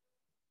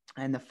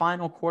 And the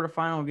final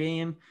quarterfinal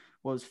game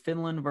was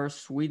Finland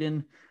versus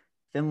Sweden.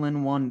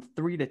 Finland won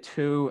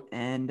 3-2.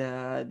 And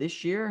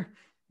this year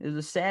is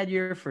a sad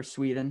year for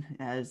Sweden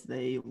as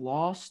they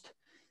lost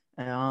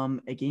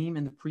a game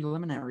in the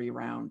preliminary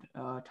round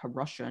to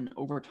Russia in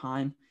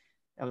overtime.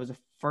 That was the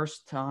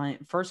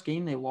first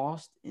game they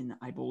lost in,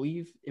 I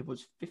believe it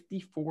was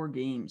 54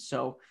 games.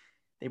 So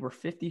they were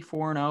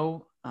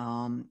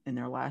 54-0 in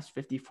their last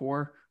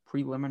 54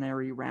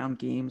 preliminary round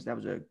games. That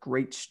was a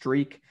great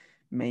streak.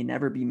 May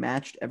never be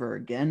matched ever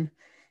again.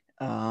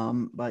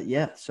 But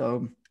yeah,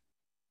 so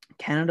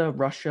Canada,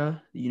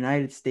 Russia, the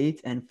United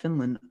States, and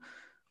Finland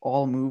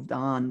all moved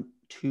on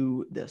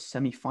to the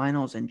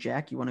semifinals. And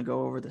Jack, you want to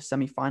go over the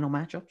semifinal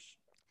matchups?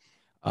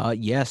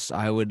 Yes,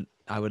 I would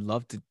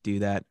love to do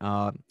that.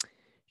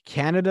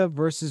 Canada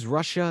versus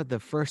Russia, the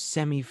first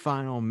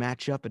semifinal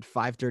matchup at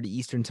 5:30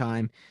 Eastern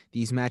time.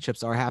 These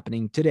matchups are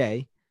happening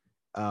today.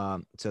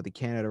 So the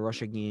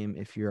Canada-Russia game,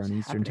 if you're on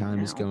It's Eastern happening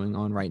time, is now. going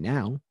on right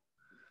now.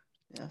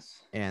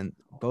 Yes. And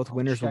both I'll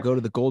winners will check. go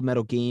to the gold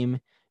medal game,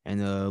 and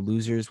the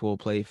losers will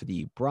play for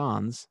the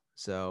bronze.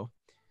 So,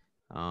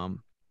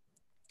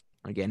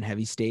 again,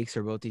 heavy stakes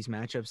for both these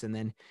matchups. And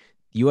then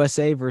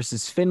USA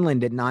versus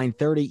Finland at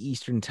 9:30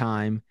 Eastern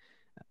time.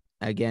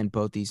 Again,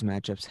 both these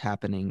matchups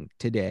happening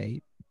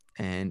today,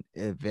 and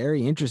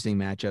very interesting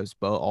matchups.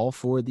 But all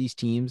four of these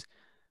teams,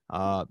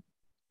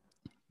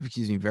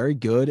 very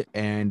good,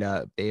 and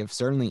they have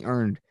certainly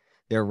earned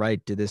their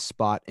right to this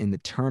spot in the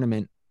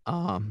tournament.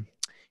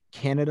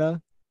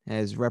 Canada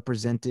has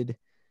represented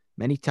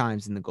many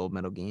times in the gold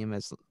medal game,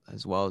 as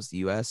well as the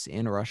U.S.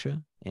 and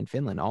Russia and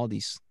Finland. All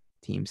these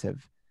teams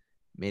have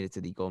made it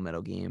to the gold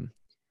medal game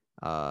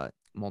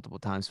multiple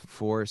times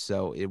before,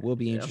 so it will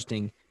be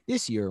interesting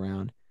this year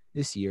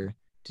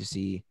to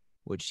see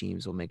which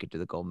teams will make it to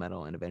the gold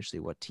medal and eventually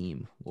what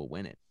team will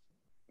win it.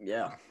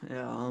 Yeah.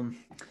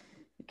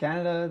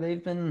 Canada,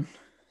 they've been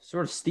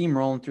sort of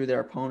steamrolling through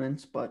their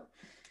opponents, but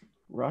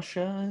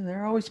Russia,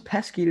 they're always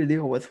pesky to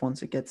deal with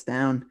once it gets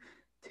down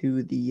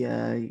to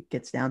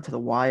the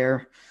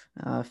wire.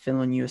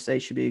 Finland USA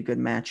should be a good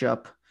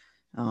matchup.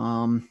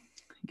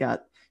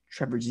 Got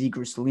Trevor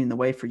Zegras leading the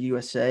way for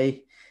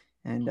USA,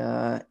 and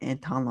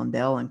Anton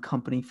Lundell and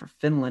company for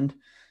Finland.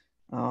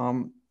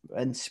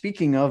 And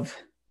speaking of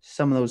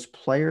some of those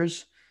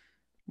players,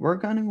 we're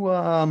going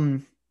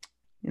to,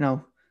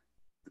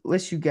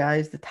 list you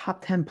guys the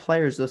top 10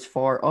 players thus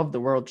far of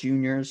the World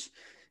Juniors.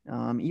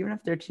 Even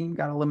if their team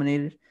got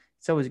eliminated,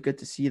 it's always good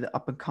to see the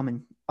up and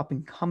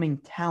coming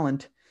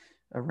talent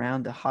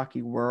around the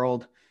hockey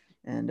world,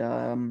 and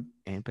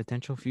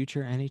potential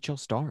future NHL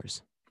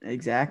stars.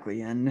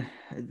 Exactly. And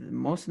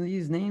most of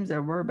these names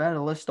that we're about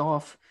to list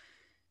off,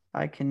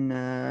 I can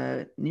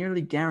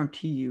nearly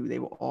guarantee you they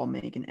will all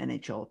make an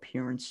NHL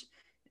appearance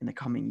in the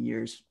coming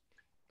years.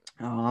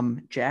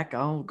 Jack,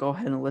 I'll go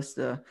ahead and list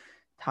the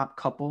top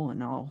couple,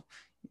 and I'll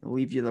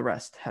leave you the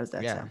rest. How's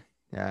that sound?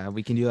 Yeah,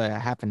 we can do like a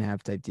half and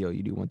half type deal.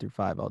 You do 1 through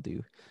 5. I'll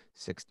do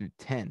 6 through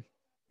 10.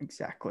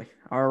 Exactly.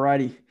 All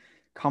righty.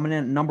 Coming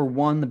in at number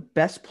 1, the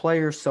best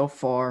player so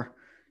far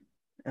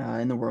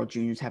in the World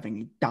Juniors,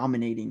 having a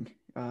dominating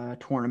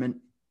tournament.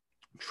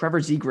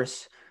 Trevor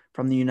Zegras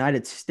from the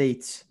United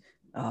States.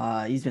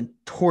 He's been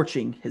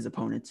torching his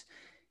opponents.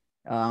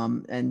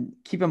 And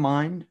keep in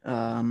mind,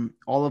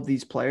 all of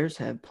these players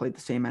have played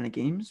the same amount of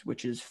games,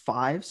 which is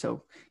 5.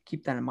 So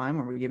keep that in mind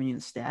when we're giving you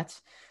the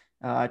stats.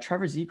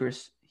 Trevor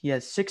Zegras, he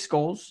has 6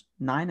 goals,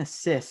 9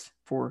 assists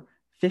for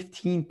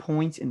 15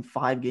 points in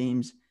 5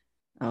 games.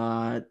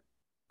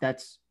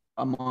 That's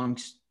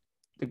amongst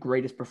the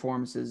greatest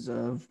performances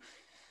of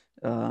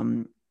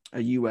a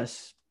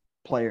U.S.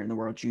 player in the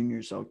World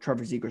Juniors. So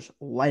Trevor Zegras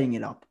lighting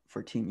it up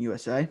for Team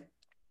USA.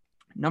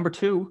 Number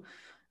 2,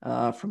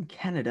 from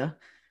Canada,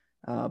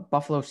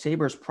 Buffalo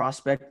Sabres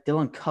prospect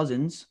Dylan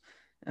Cozens.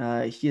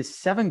 He has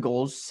 7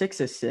 goals,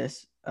 6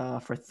 assists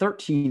for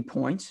 13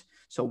 points.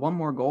 So 1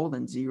 more goal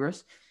than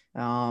Zegras.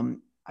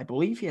 I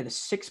believe he had a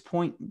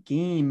 6-point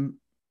game.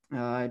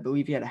 I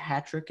believe he had a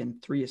hat trick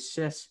and 3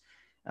 assists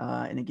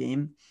in a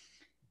game.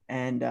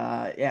 And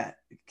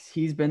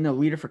he's been the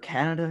leader for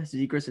Canada.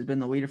 Zegras has been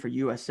the leader for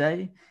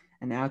USA.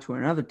 And now to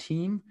another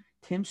team,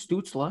 Tim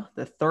Stützle,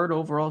 the 3rd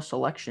overall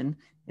selection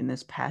in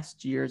this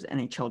past year's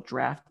NHL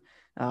draft.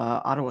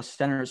 Ottawa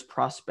Senators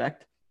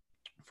prospect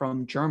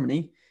from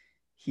Germany.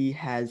 He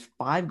has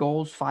 5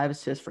 goals, 5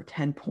 assists for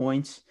 10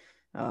 points.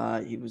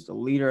 He was the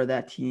leader of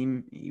that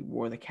team. He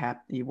wore the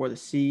cap. He wore the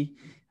C.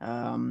 He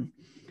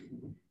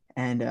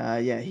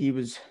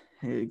was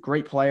a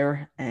great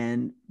player.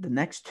 And the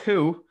next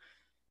 2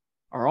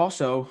 are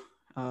also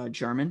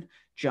German.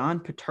 John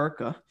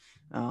Peterka,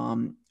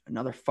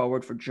 another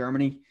forward for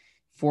Germany.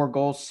 4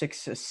 goals,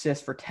 6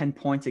 assists for 10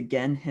 points.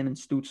 Again, him and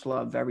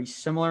Stützle very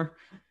similar.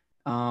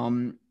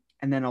 And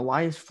then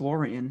Elias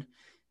Florian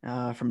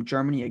from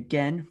Germany,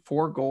 again,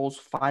 4 goals,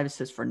 5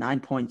 assists for 9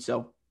 points.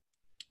 So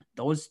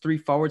those 3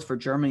 forwards for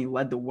Germany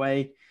led the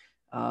way.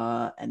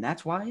 And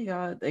that's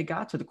why they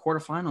got to the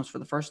quarterfinals for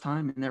the first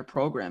time in their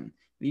program.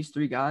 These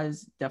 3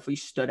 guys definitely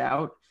stood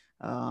out,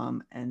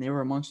 and they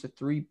were amongst the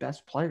 3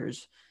 best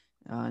players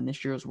in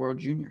this year's World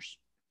Juniors.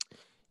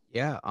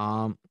 Yeah,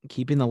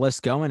 keeping the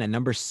list going. At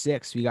number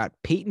 6, we got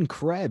Peyton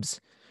Krebs.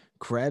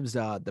 Krebs,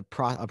 a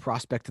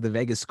prospect of the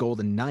Vegas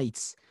Golden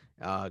Knights.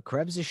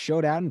 Krebs has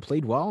showed out and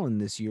played well in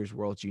this year's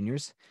World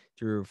Juniors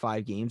through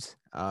 5 games.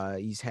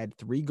 He's had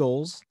 3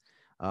 goals,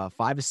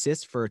 5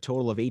 assists for a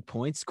total of 8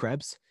 points.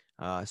 Krebs,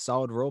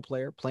 solid role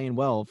player, playing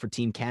well for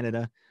Team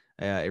Canada.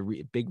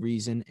 Big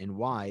reason and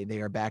why they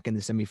are back in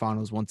the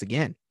semifinals once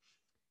again.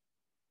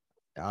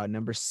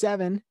 Number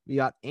 7, we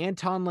got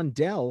Anton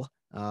Lundell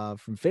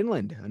from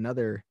Finland,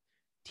 another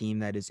team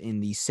that is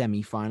in the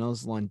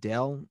semifinals.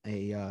 Lundell,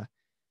 a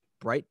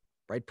bright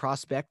bright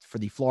prospect for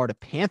the Florida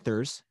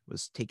Panthers,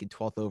 was taken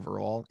 12th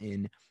overall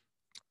in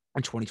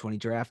a 2020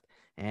 draft.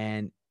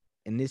 And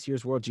in this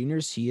year's World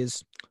Juniors, he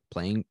is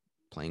playing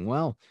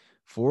well.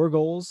 4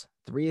 goals,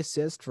 3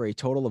 assists for a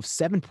total of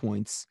 7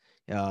 points.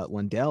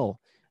 Lundell,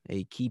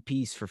 a key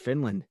piece for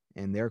Finland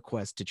in their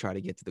quest to try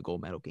to get to the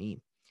gold medal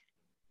game.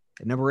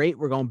 At number 8,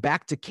 we're going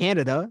back to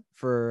Canada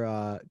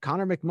for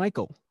Connor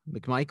McMichael.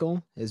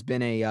 McMichael has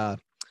been a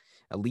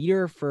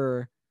leader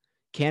for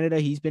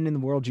Canada. He's been in the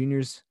World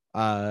Juniors.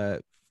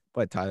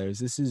 What, Tyler? Is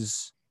this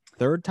his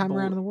third time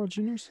around in the World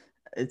Juniors?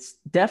 It's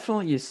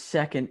definitely his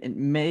second. It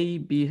may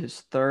be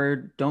his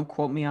third. Don't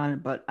quote me on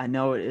it, but I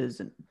know it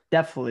is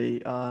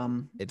definitely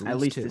at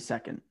least the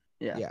second.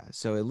 Yeah.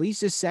 So at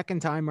least his second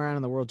time around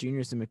in the World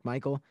Juniors, and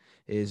McMichael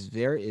is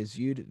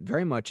viewed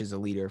very much as a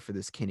leader for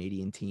this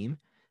Canadian team.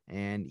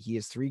 And he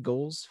has 3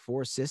 goals,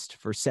 4 assists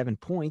for 7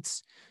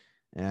 points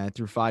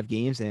through 5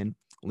 games. And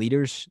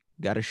leaders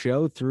got to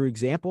show through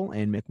example,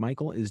 and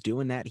McMichael is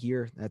doing that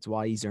here. That's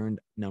why he's earned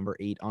number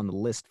 8 on the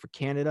list for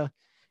Canada.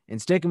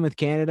 And sticking with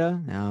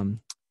Canada,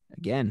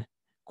 again,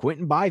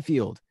 Quinton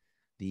Byfield,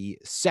 the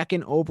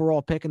 2nd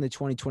overall pick in the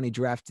 2020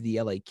 draft to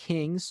the LA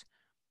Kings.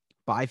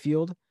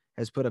 Byfield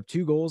has put up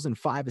 2 goals and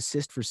 5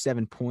 assists for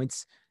 7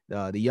 points.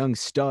 The young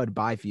stud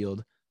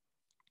Byfield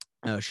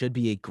should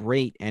be a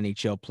great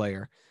NHL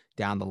player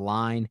down the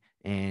line,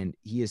 and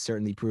he is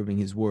certainly proving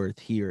his worth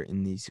here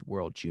in these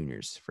World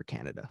Juniors for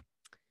Canada.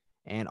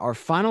 And our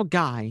final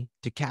guy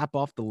to cap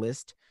off the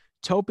list,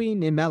 Topi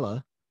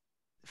Nimela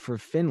for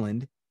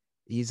Finland.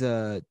 He's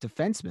a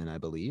defenseman, I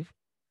believe.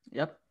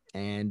 Yep.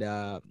 And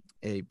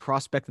a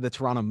prospect of the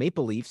Toronto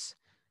Maple Leafs,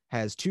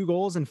 has 2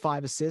 goals and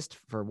 5 assists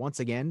for, once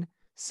again,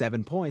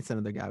 7 points.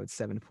 Another guy with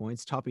 7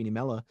 points. Topi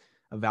Nimela,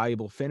 a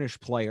valuable Finnish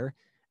player,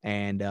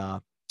 and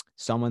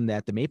someone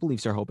that the Maple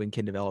Leafs are hoping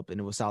can develop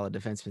into a solid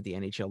defenseman at the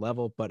NHL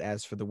level. But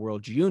as for the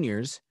World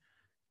Juniors,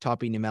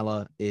 Topi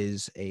Nimela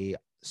is a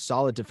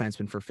solid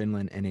defenseman for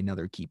Finland and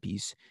another key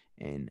piece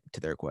to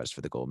their quest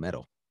for the gold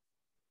medal.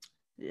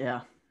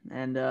 Yeah.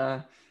 And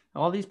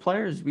all these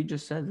players, we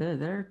just said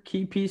they're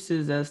key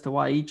pieces as to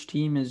why each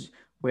team is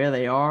where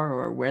they are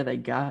or where they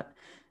got.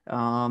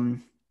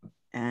 And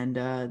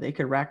they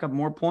could rack up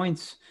more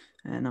points,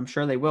 and I'm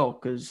sure they will,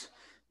 because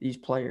these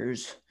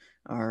players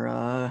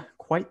are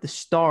quite the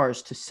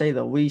stars, to say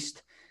the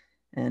least.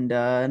 And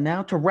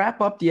now to wrap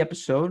up the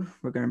episode,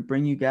 we're going to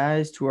bring you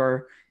guys to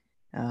our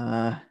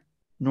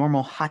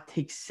normal hot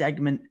take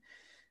segment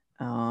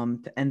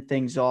to end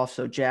things off.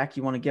 So, Jack,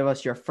 you want to give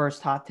us your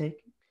first hot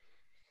take?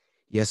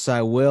 Yes,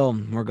 I will.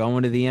 We're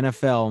going to the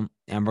NFL,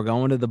 and we're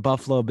going to the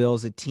Buffalo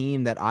Bills, a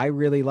team that I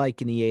really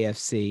like in the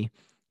AFC,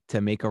 to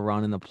make a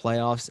run in the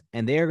playoffs.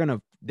 And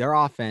their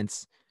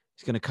offense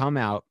is going to come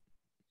out,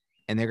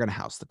 and they're going to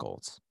house the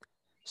Colts,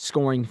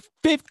 scoring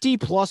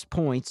 50-plus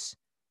points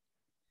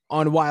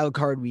on Wild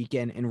Card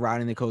weekend and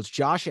riding the Colts.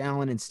 Josh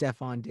Allen and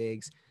Stephon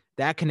Diggs,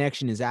 that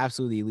connection is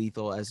absolutely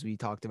lethal, as we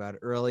talked about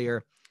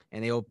earlier,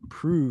 and they'll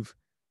prove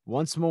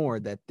once more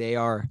that they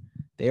are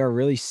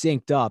really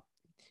synced up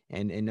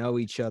and know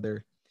each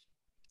other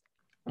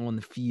on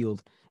the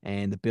field,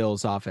 and the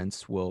Bills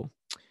offense will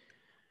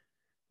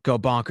go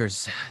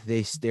bonkers.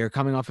 They're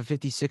coming off a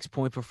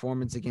 56-point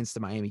performance against the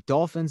Miami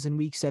Dolphins in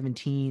Week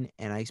 17,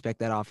 and I expect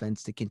that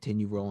offense to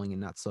continue rolling and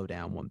not slow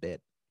down one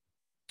bit.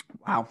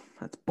 Wow,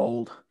 that's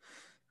bold.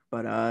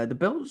 But the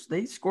Bills,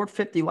 they scored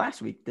 50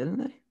 last week, didn't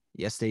they?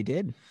 Yes, they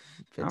did.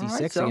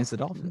 56 against the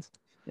Dolphins.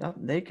 Yeah,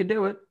 they could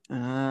do it.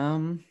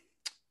 All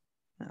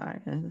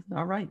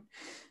right.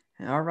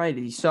 All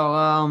righty.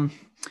 So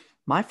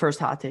my first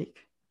hot take,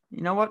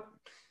 you know what?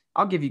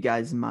 I'll give you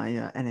guys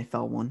my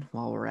NFL one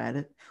while we're at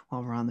it,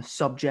 while we're on the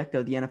subject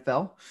of the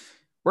NFL.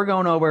 We're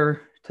going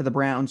over to the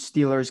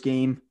Browns-Steelers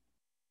game.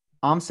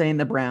 I'm saying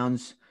the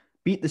Browns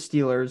beat the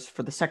Steelers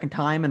for the second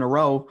time in a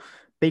row.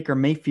 Baker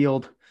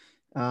Mayfield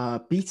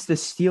beats the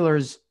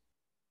Steelers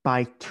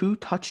by 2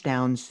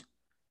 touchdowns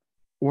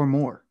or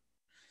more.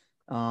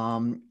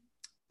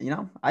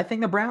 I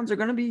think the Browns are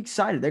going to be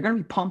excited. They're going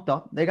to be pumped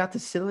up. They got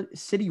the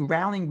city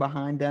rallying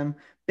behind them.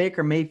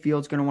 Baker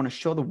Mayfield's going to want to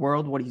show the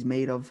world what he's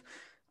made of.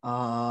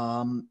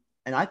 And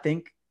I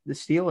think the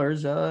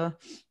Steelers,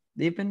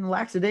 they've been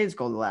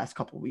lackadaisical the last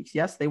couple of weeks.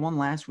 Yes, they won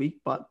last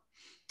week, but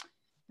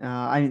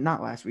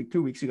not last week,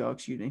 2 weeks ago,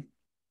 excuse me.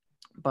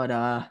 But,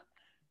 I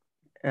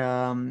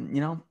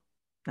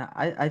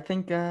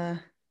think, I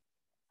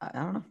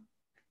don't know.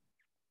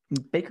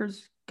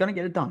 Baker's going to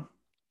get it done.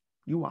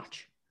 You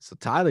watch. So,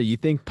 Tyler, you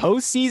think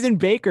postseason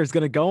Baker's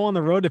going to go on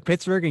the road to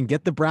Pittsburgh and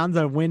get the Browns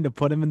a win to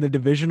put him in the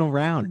divisional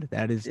round?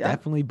 That is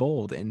definitely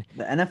bold. And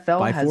the NFL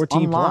by has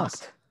 14 unlocked.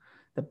 Plus.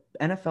 The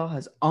NFL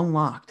has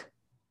unlocked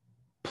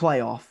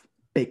playoff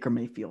Baker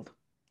Mayfield,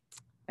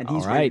 and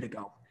he's ready to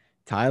go.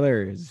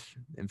 Tyler is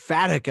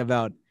emphatic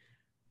about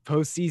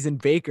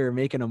postseason Baker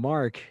making a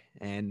mark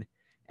and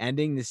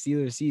ending the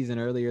Steelers season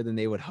earlier than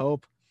they would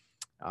hope.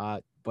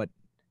 But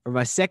for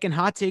my second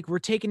hot take, we're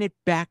taking it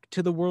back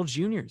to the World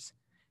Juniors.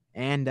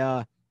 And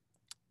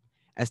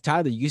as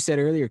Tyler, you said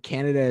earlier,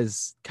 Canada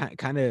has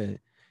kind of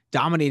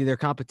dominated their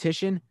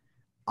competition.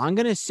 I'm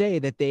going to say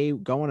that they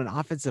go on an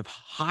offensive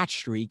hot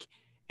streak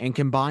and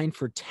combine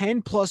for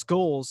 10 plus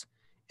goals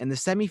in the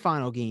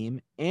semifinal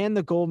game and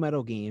the gold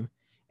medal game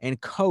and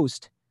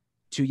coast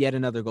to yet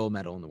another gold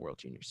medal in the World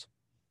Juniors.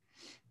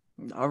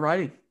 All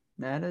righty.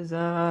 That is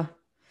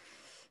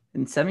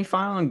in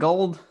semifinal and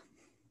gold.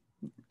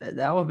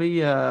 That will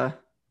be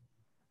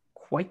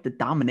quite the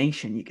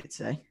domination, you could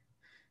say.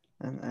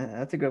 And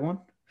that's a good one.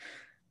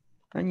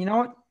 And you know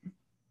what?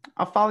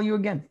 I'll follow you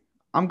again.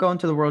 I'm going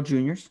to the World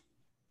Juniors.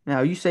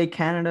 Now, you say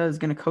Canada is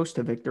going to coast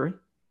to victory.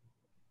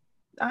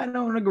 I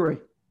don't agree.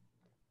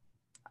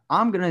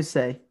 I'm going to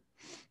say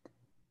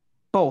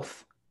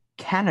both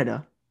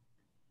Canada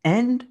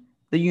and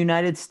the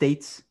United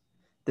States,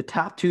 the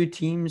top two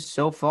teams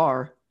so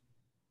far,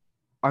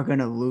 are going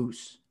to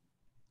lose.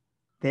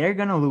 They're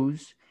going to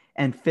lose,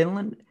 and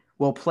Finland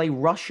will play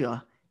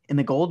Russia in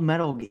the gold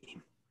medal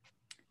game.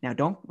 Now,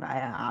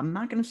 I'm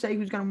not going to say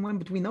who's going to win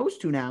between those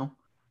two now,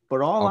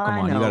 but all come I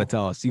on, know. you got to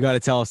tell us. You got to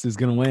tell us who's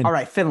going to win. All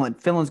right,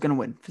 Finland. Finland's going to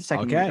win for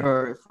second Okay. year,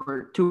 or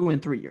for 2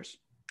 and 3 years.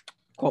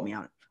 Quote me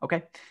on it.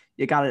 Okay,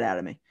 you got it out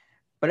of me.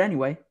 But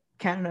anyway,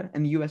 Canada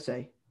and the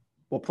USA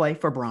will play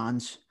for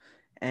bronze,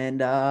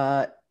 and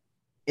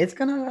it's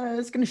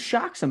gonna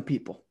shock some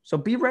people. So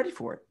be ready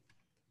for it.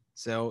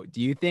 So,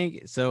 do you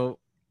think so?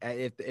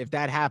 If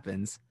that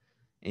happens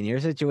in your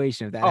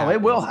situation, if that happens,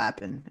 it will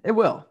happen. It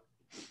will.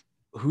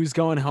 Who's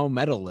going home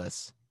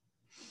medalless?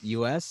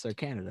 U.S. or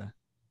Canada?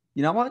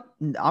 You know what?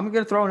 I'm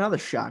gonna throw another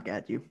shock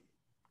at you.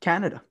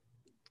 Canada.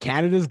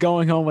 Canada's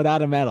going home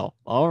without a medal.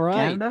 All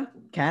right.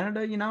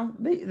 Canada. You know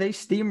they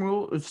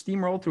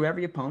steamroll through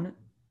every opponent.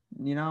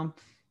 You know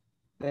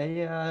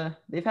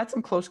they've had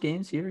some close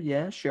games here.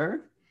 Yeah,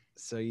 sure.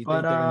 So you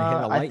think they're gonna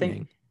hit a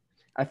lightning?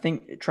 I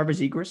think Trevor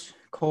Zegras,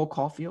 Cole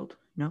Caulfield.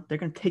 You know they're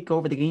gonna take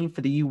over the game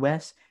for the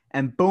U.S.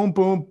 and boom,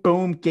 boom,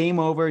 boom, game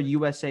over.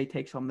 USA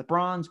takes home the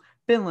bronze.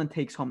 Finland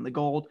takes home the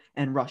gold,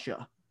 and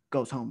Russia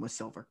goes home with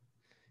silver.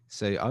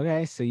 So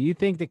okay, so you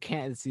think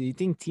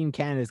Team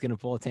Canada is going to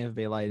pull a Tampa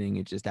Bay Lightning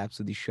and just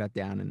absolutely shut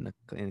down in the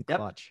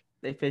clutch?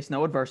 They face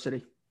no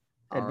adversity.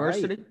 All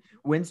Adversity right.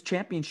 wins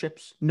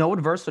championships. No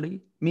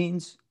adversity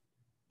means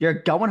you're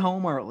going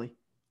home early.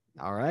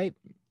 All right.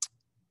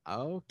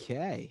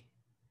 Okay.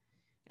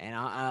 And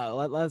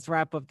let's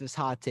wrap up this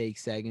hot take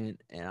segment.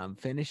 And I'm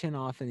finishing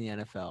off in the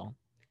NFL.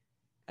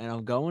 And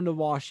I'm going to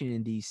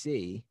Washington,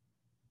 D.C.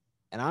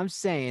 And I'm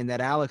saying that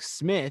Alex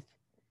Smith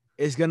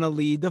is going to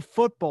lead the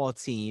football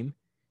team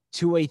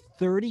to a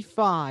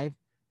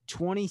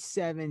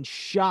 35-27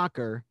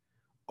 shocker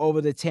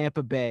over the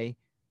Tampa Bay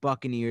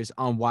Buccaneers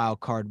on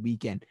Wild Card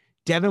Weekend.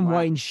 Devin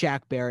White and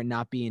Shaq Barrett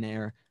not being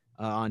there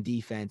on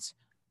defense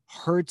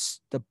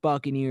hurts the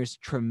Buccaneers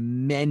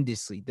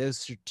tremendously.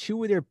 Those are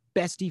two of their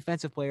best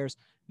defensive players,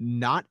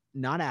 not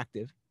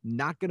active,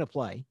 not going to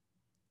play.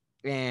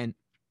 And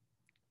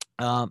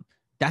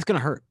that's going to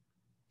hurt.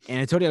 And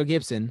Antonio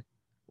Gibson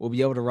will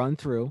be able to run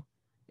through.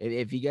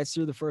 If he gets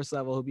through the first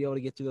level, he'll be able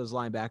to get through those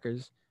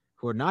linebackers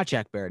who are not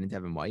Shaq Barrett and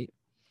Devin White.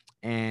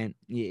 And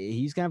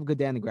he's going to have a good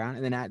day on the ground.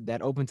 And then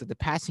that opens up the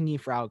passing game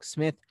for Alex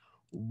Smith.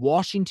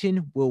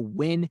 Washington will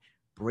win.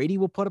 Brady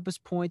will put up his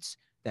points.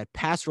 That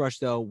pass rush,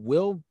 though,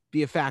 will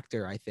be a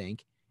factor, I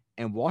think.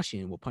 And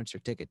Washington will punch their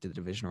ticket to the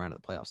division round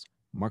of the playoffs.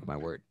 Mark my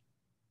word.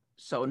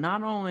 So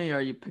not only are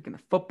you picking a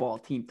football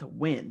team to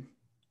win,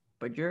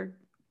 but you're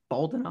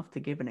bold enough to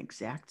give an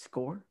exact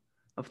score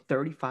of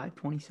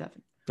 35-27.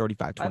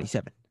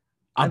 35-27.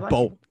 I'm like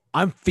bold. it.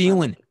 I'm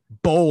feeling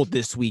bold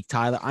this week,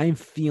 Tyler. I'm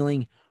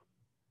feeling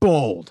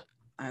bold.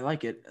 I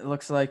like it. It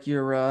looks like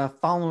you're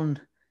following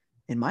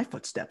in my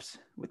footsteps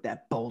with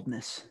that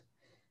boldness.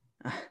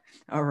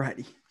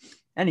 Alrighty.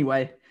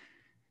 Anyway,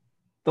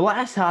 the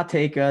last hot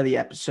take of the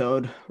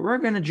episode, we're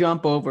going to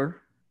jump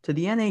over to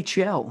the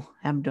NHL.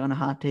 Haven't done a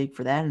hot take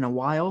for that in a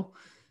while.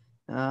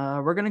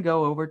 We're going to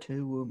go over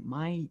to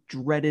my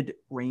dreaded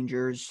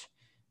Rangers.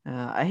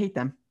 I hate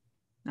them.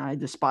 I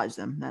despise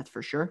them, that's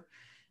for sure,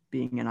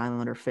 being an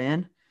Islander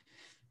fan.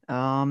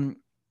 And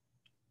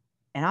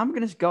I'm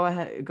going to go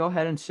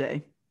ahead and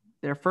say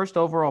their first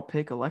overall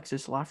pick,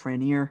 Alexis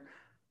Lafreniere,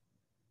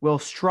 will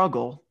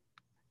struggle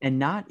and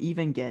not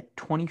even get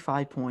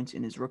 25 points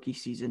in his rookie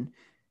season.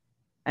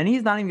 And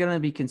he's not even going to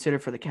be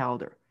considered for the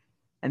calendar.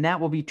 And that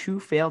will be 2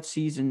 failed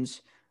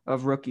seasons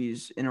of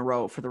rookies in a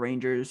row for the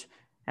Rangers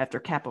after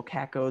Kaapo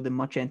Kakko, the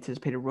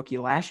much-anticipated rookie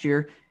last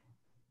year,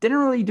 didn't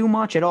really do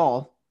much at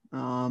all.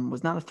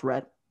 Was not a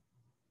threat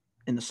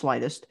in the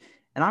slightest.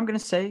 And I'm going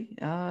to say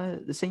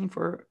the same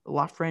for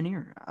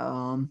Lafreniere.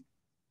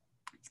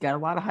 He's got a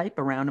lot of hype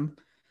around him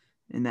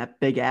in that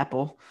Big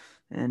Apple.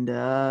 And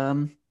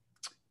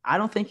I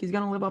don't think he's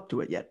going to live up to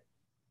it yet.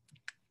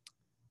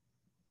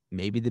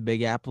 Maybe the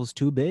Big Apple's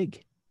too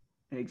big.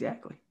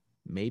 Exactly.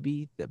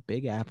 Maybe the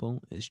Big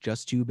Apple is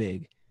just too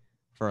big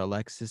for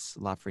Alexis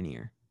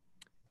Lafreniere.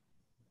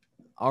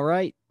 All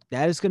right.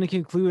 That is going to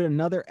conclude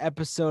another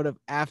episode of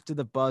After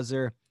the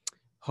Buzzer.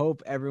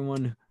 Hope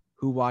everyone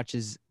who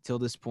watches till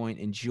this point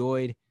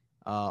enjoyed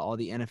all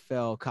the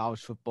NFL,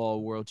 college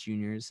football, World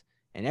Juniors,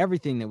 and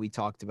everything that we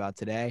talked about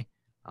today.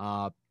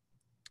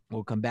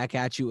 We'll come back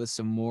at you with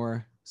some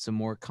more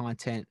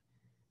content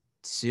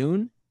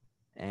soon,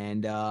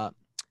 and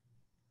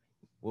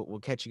we'll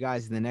catch you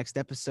guys in the next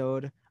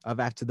episode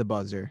of After the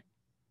Buzzer.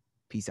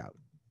 Peace out.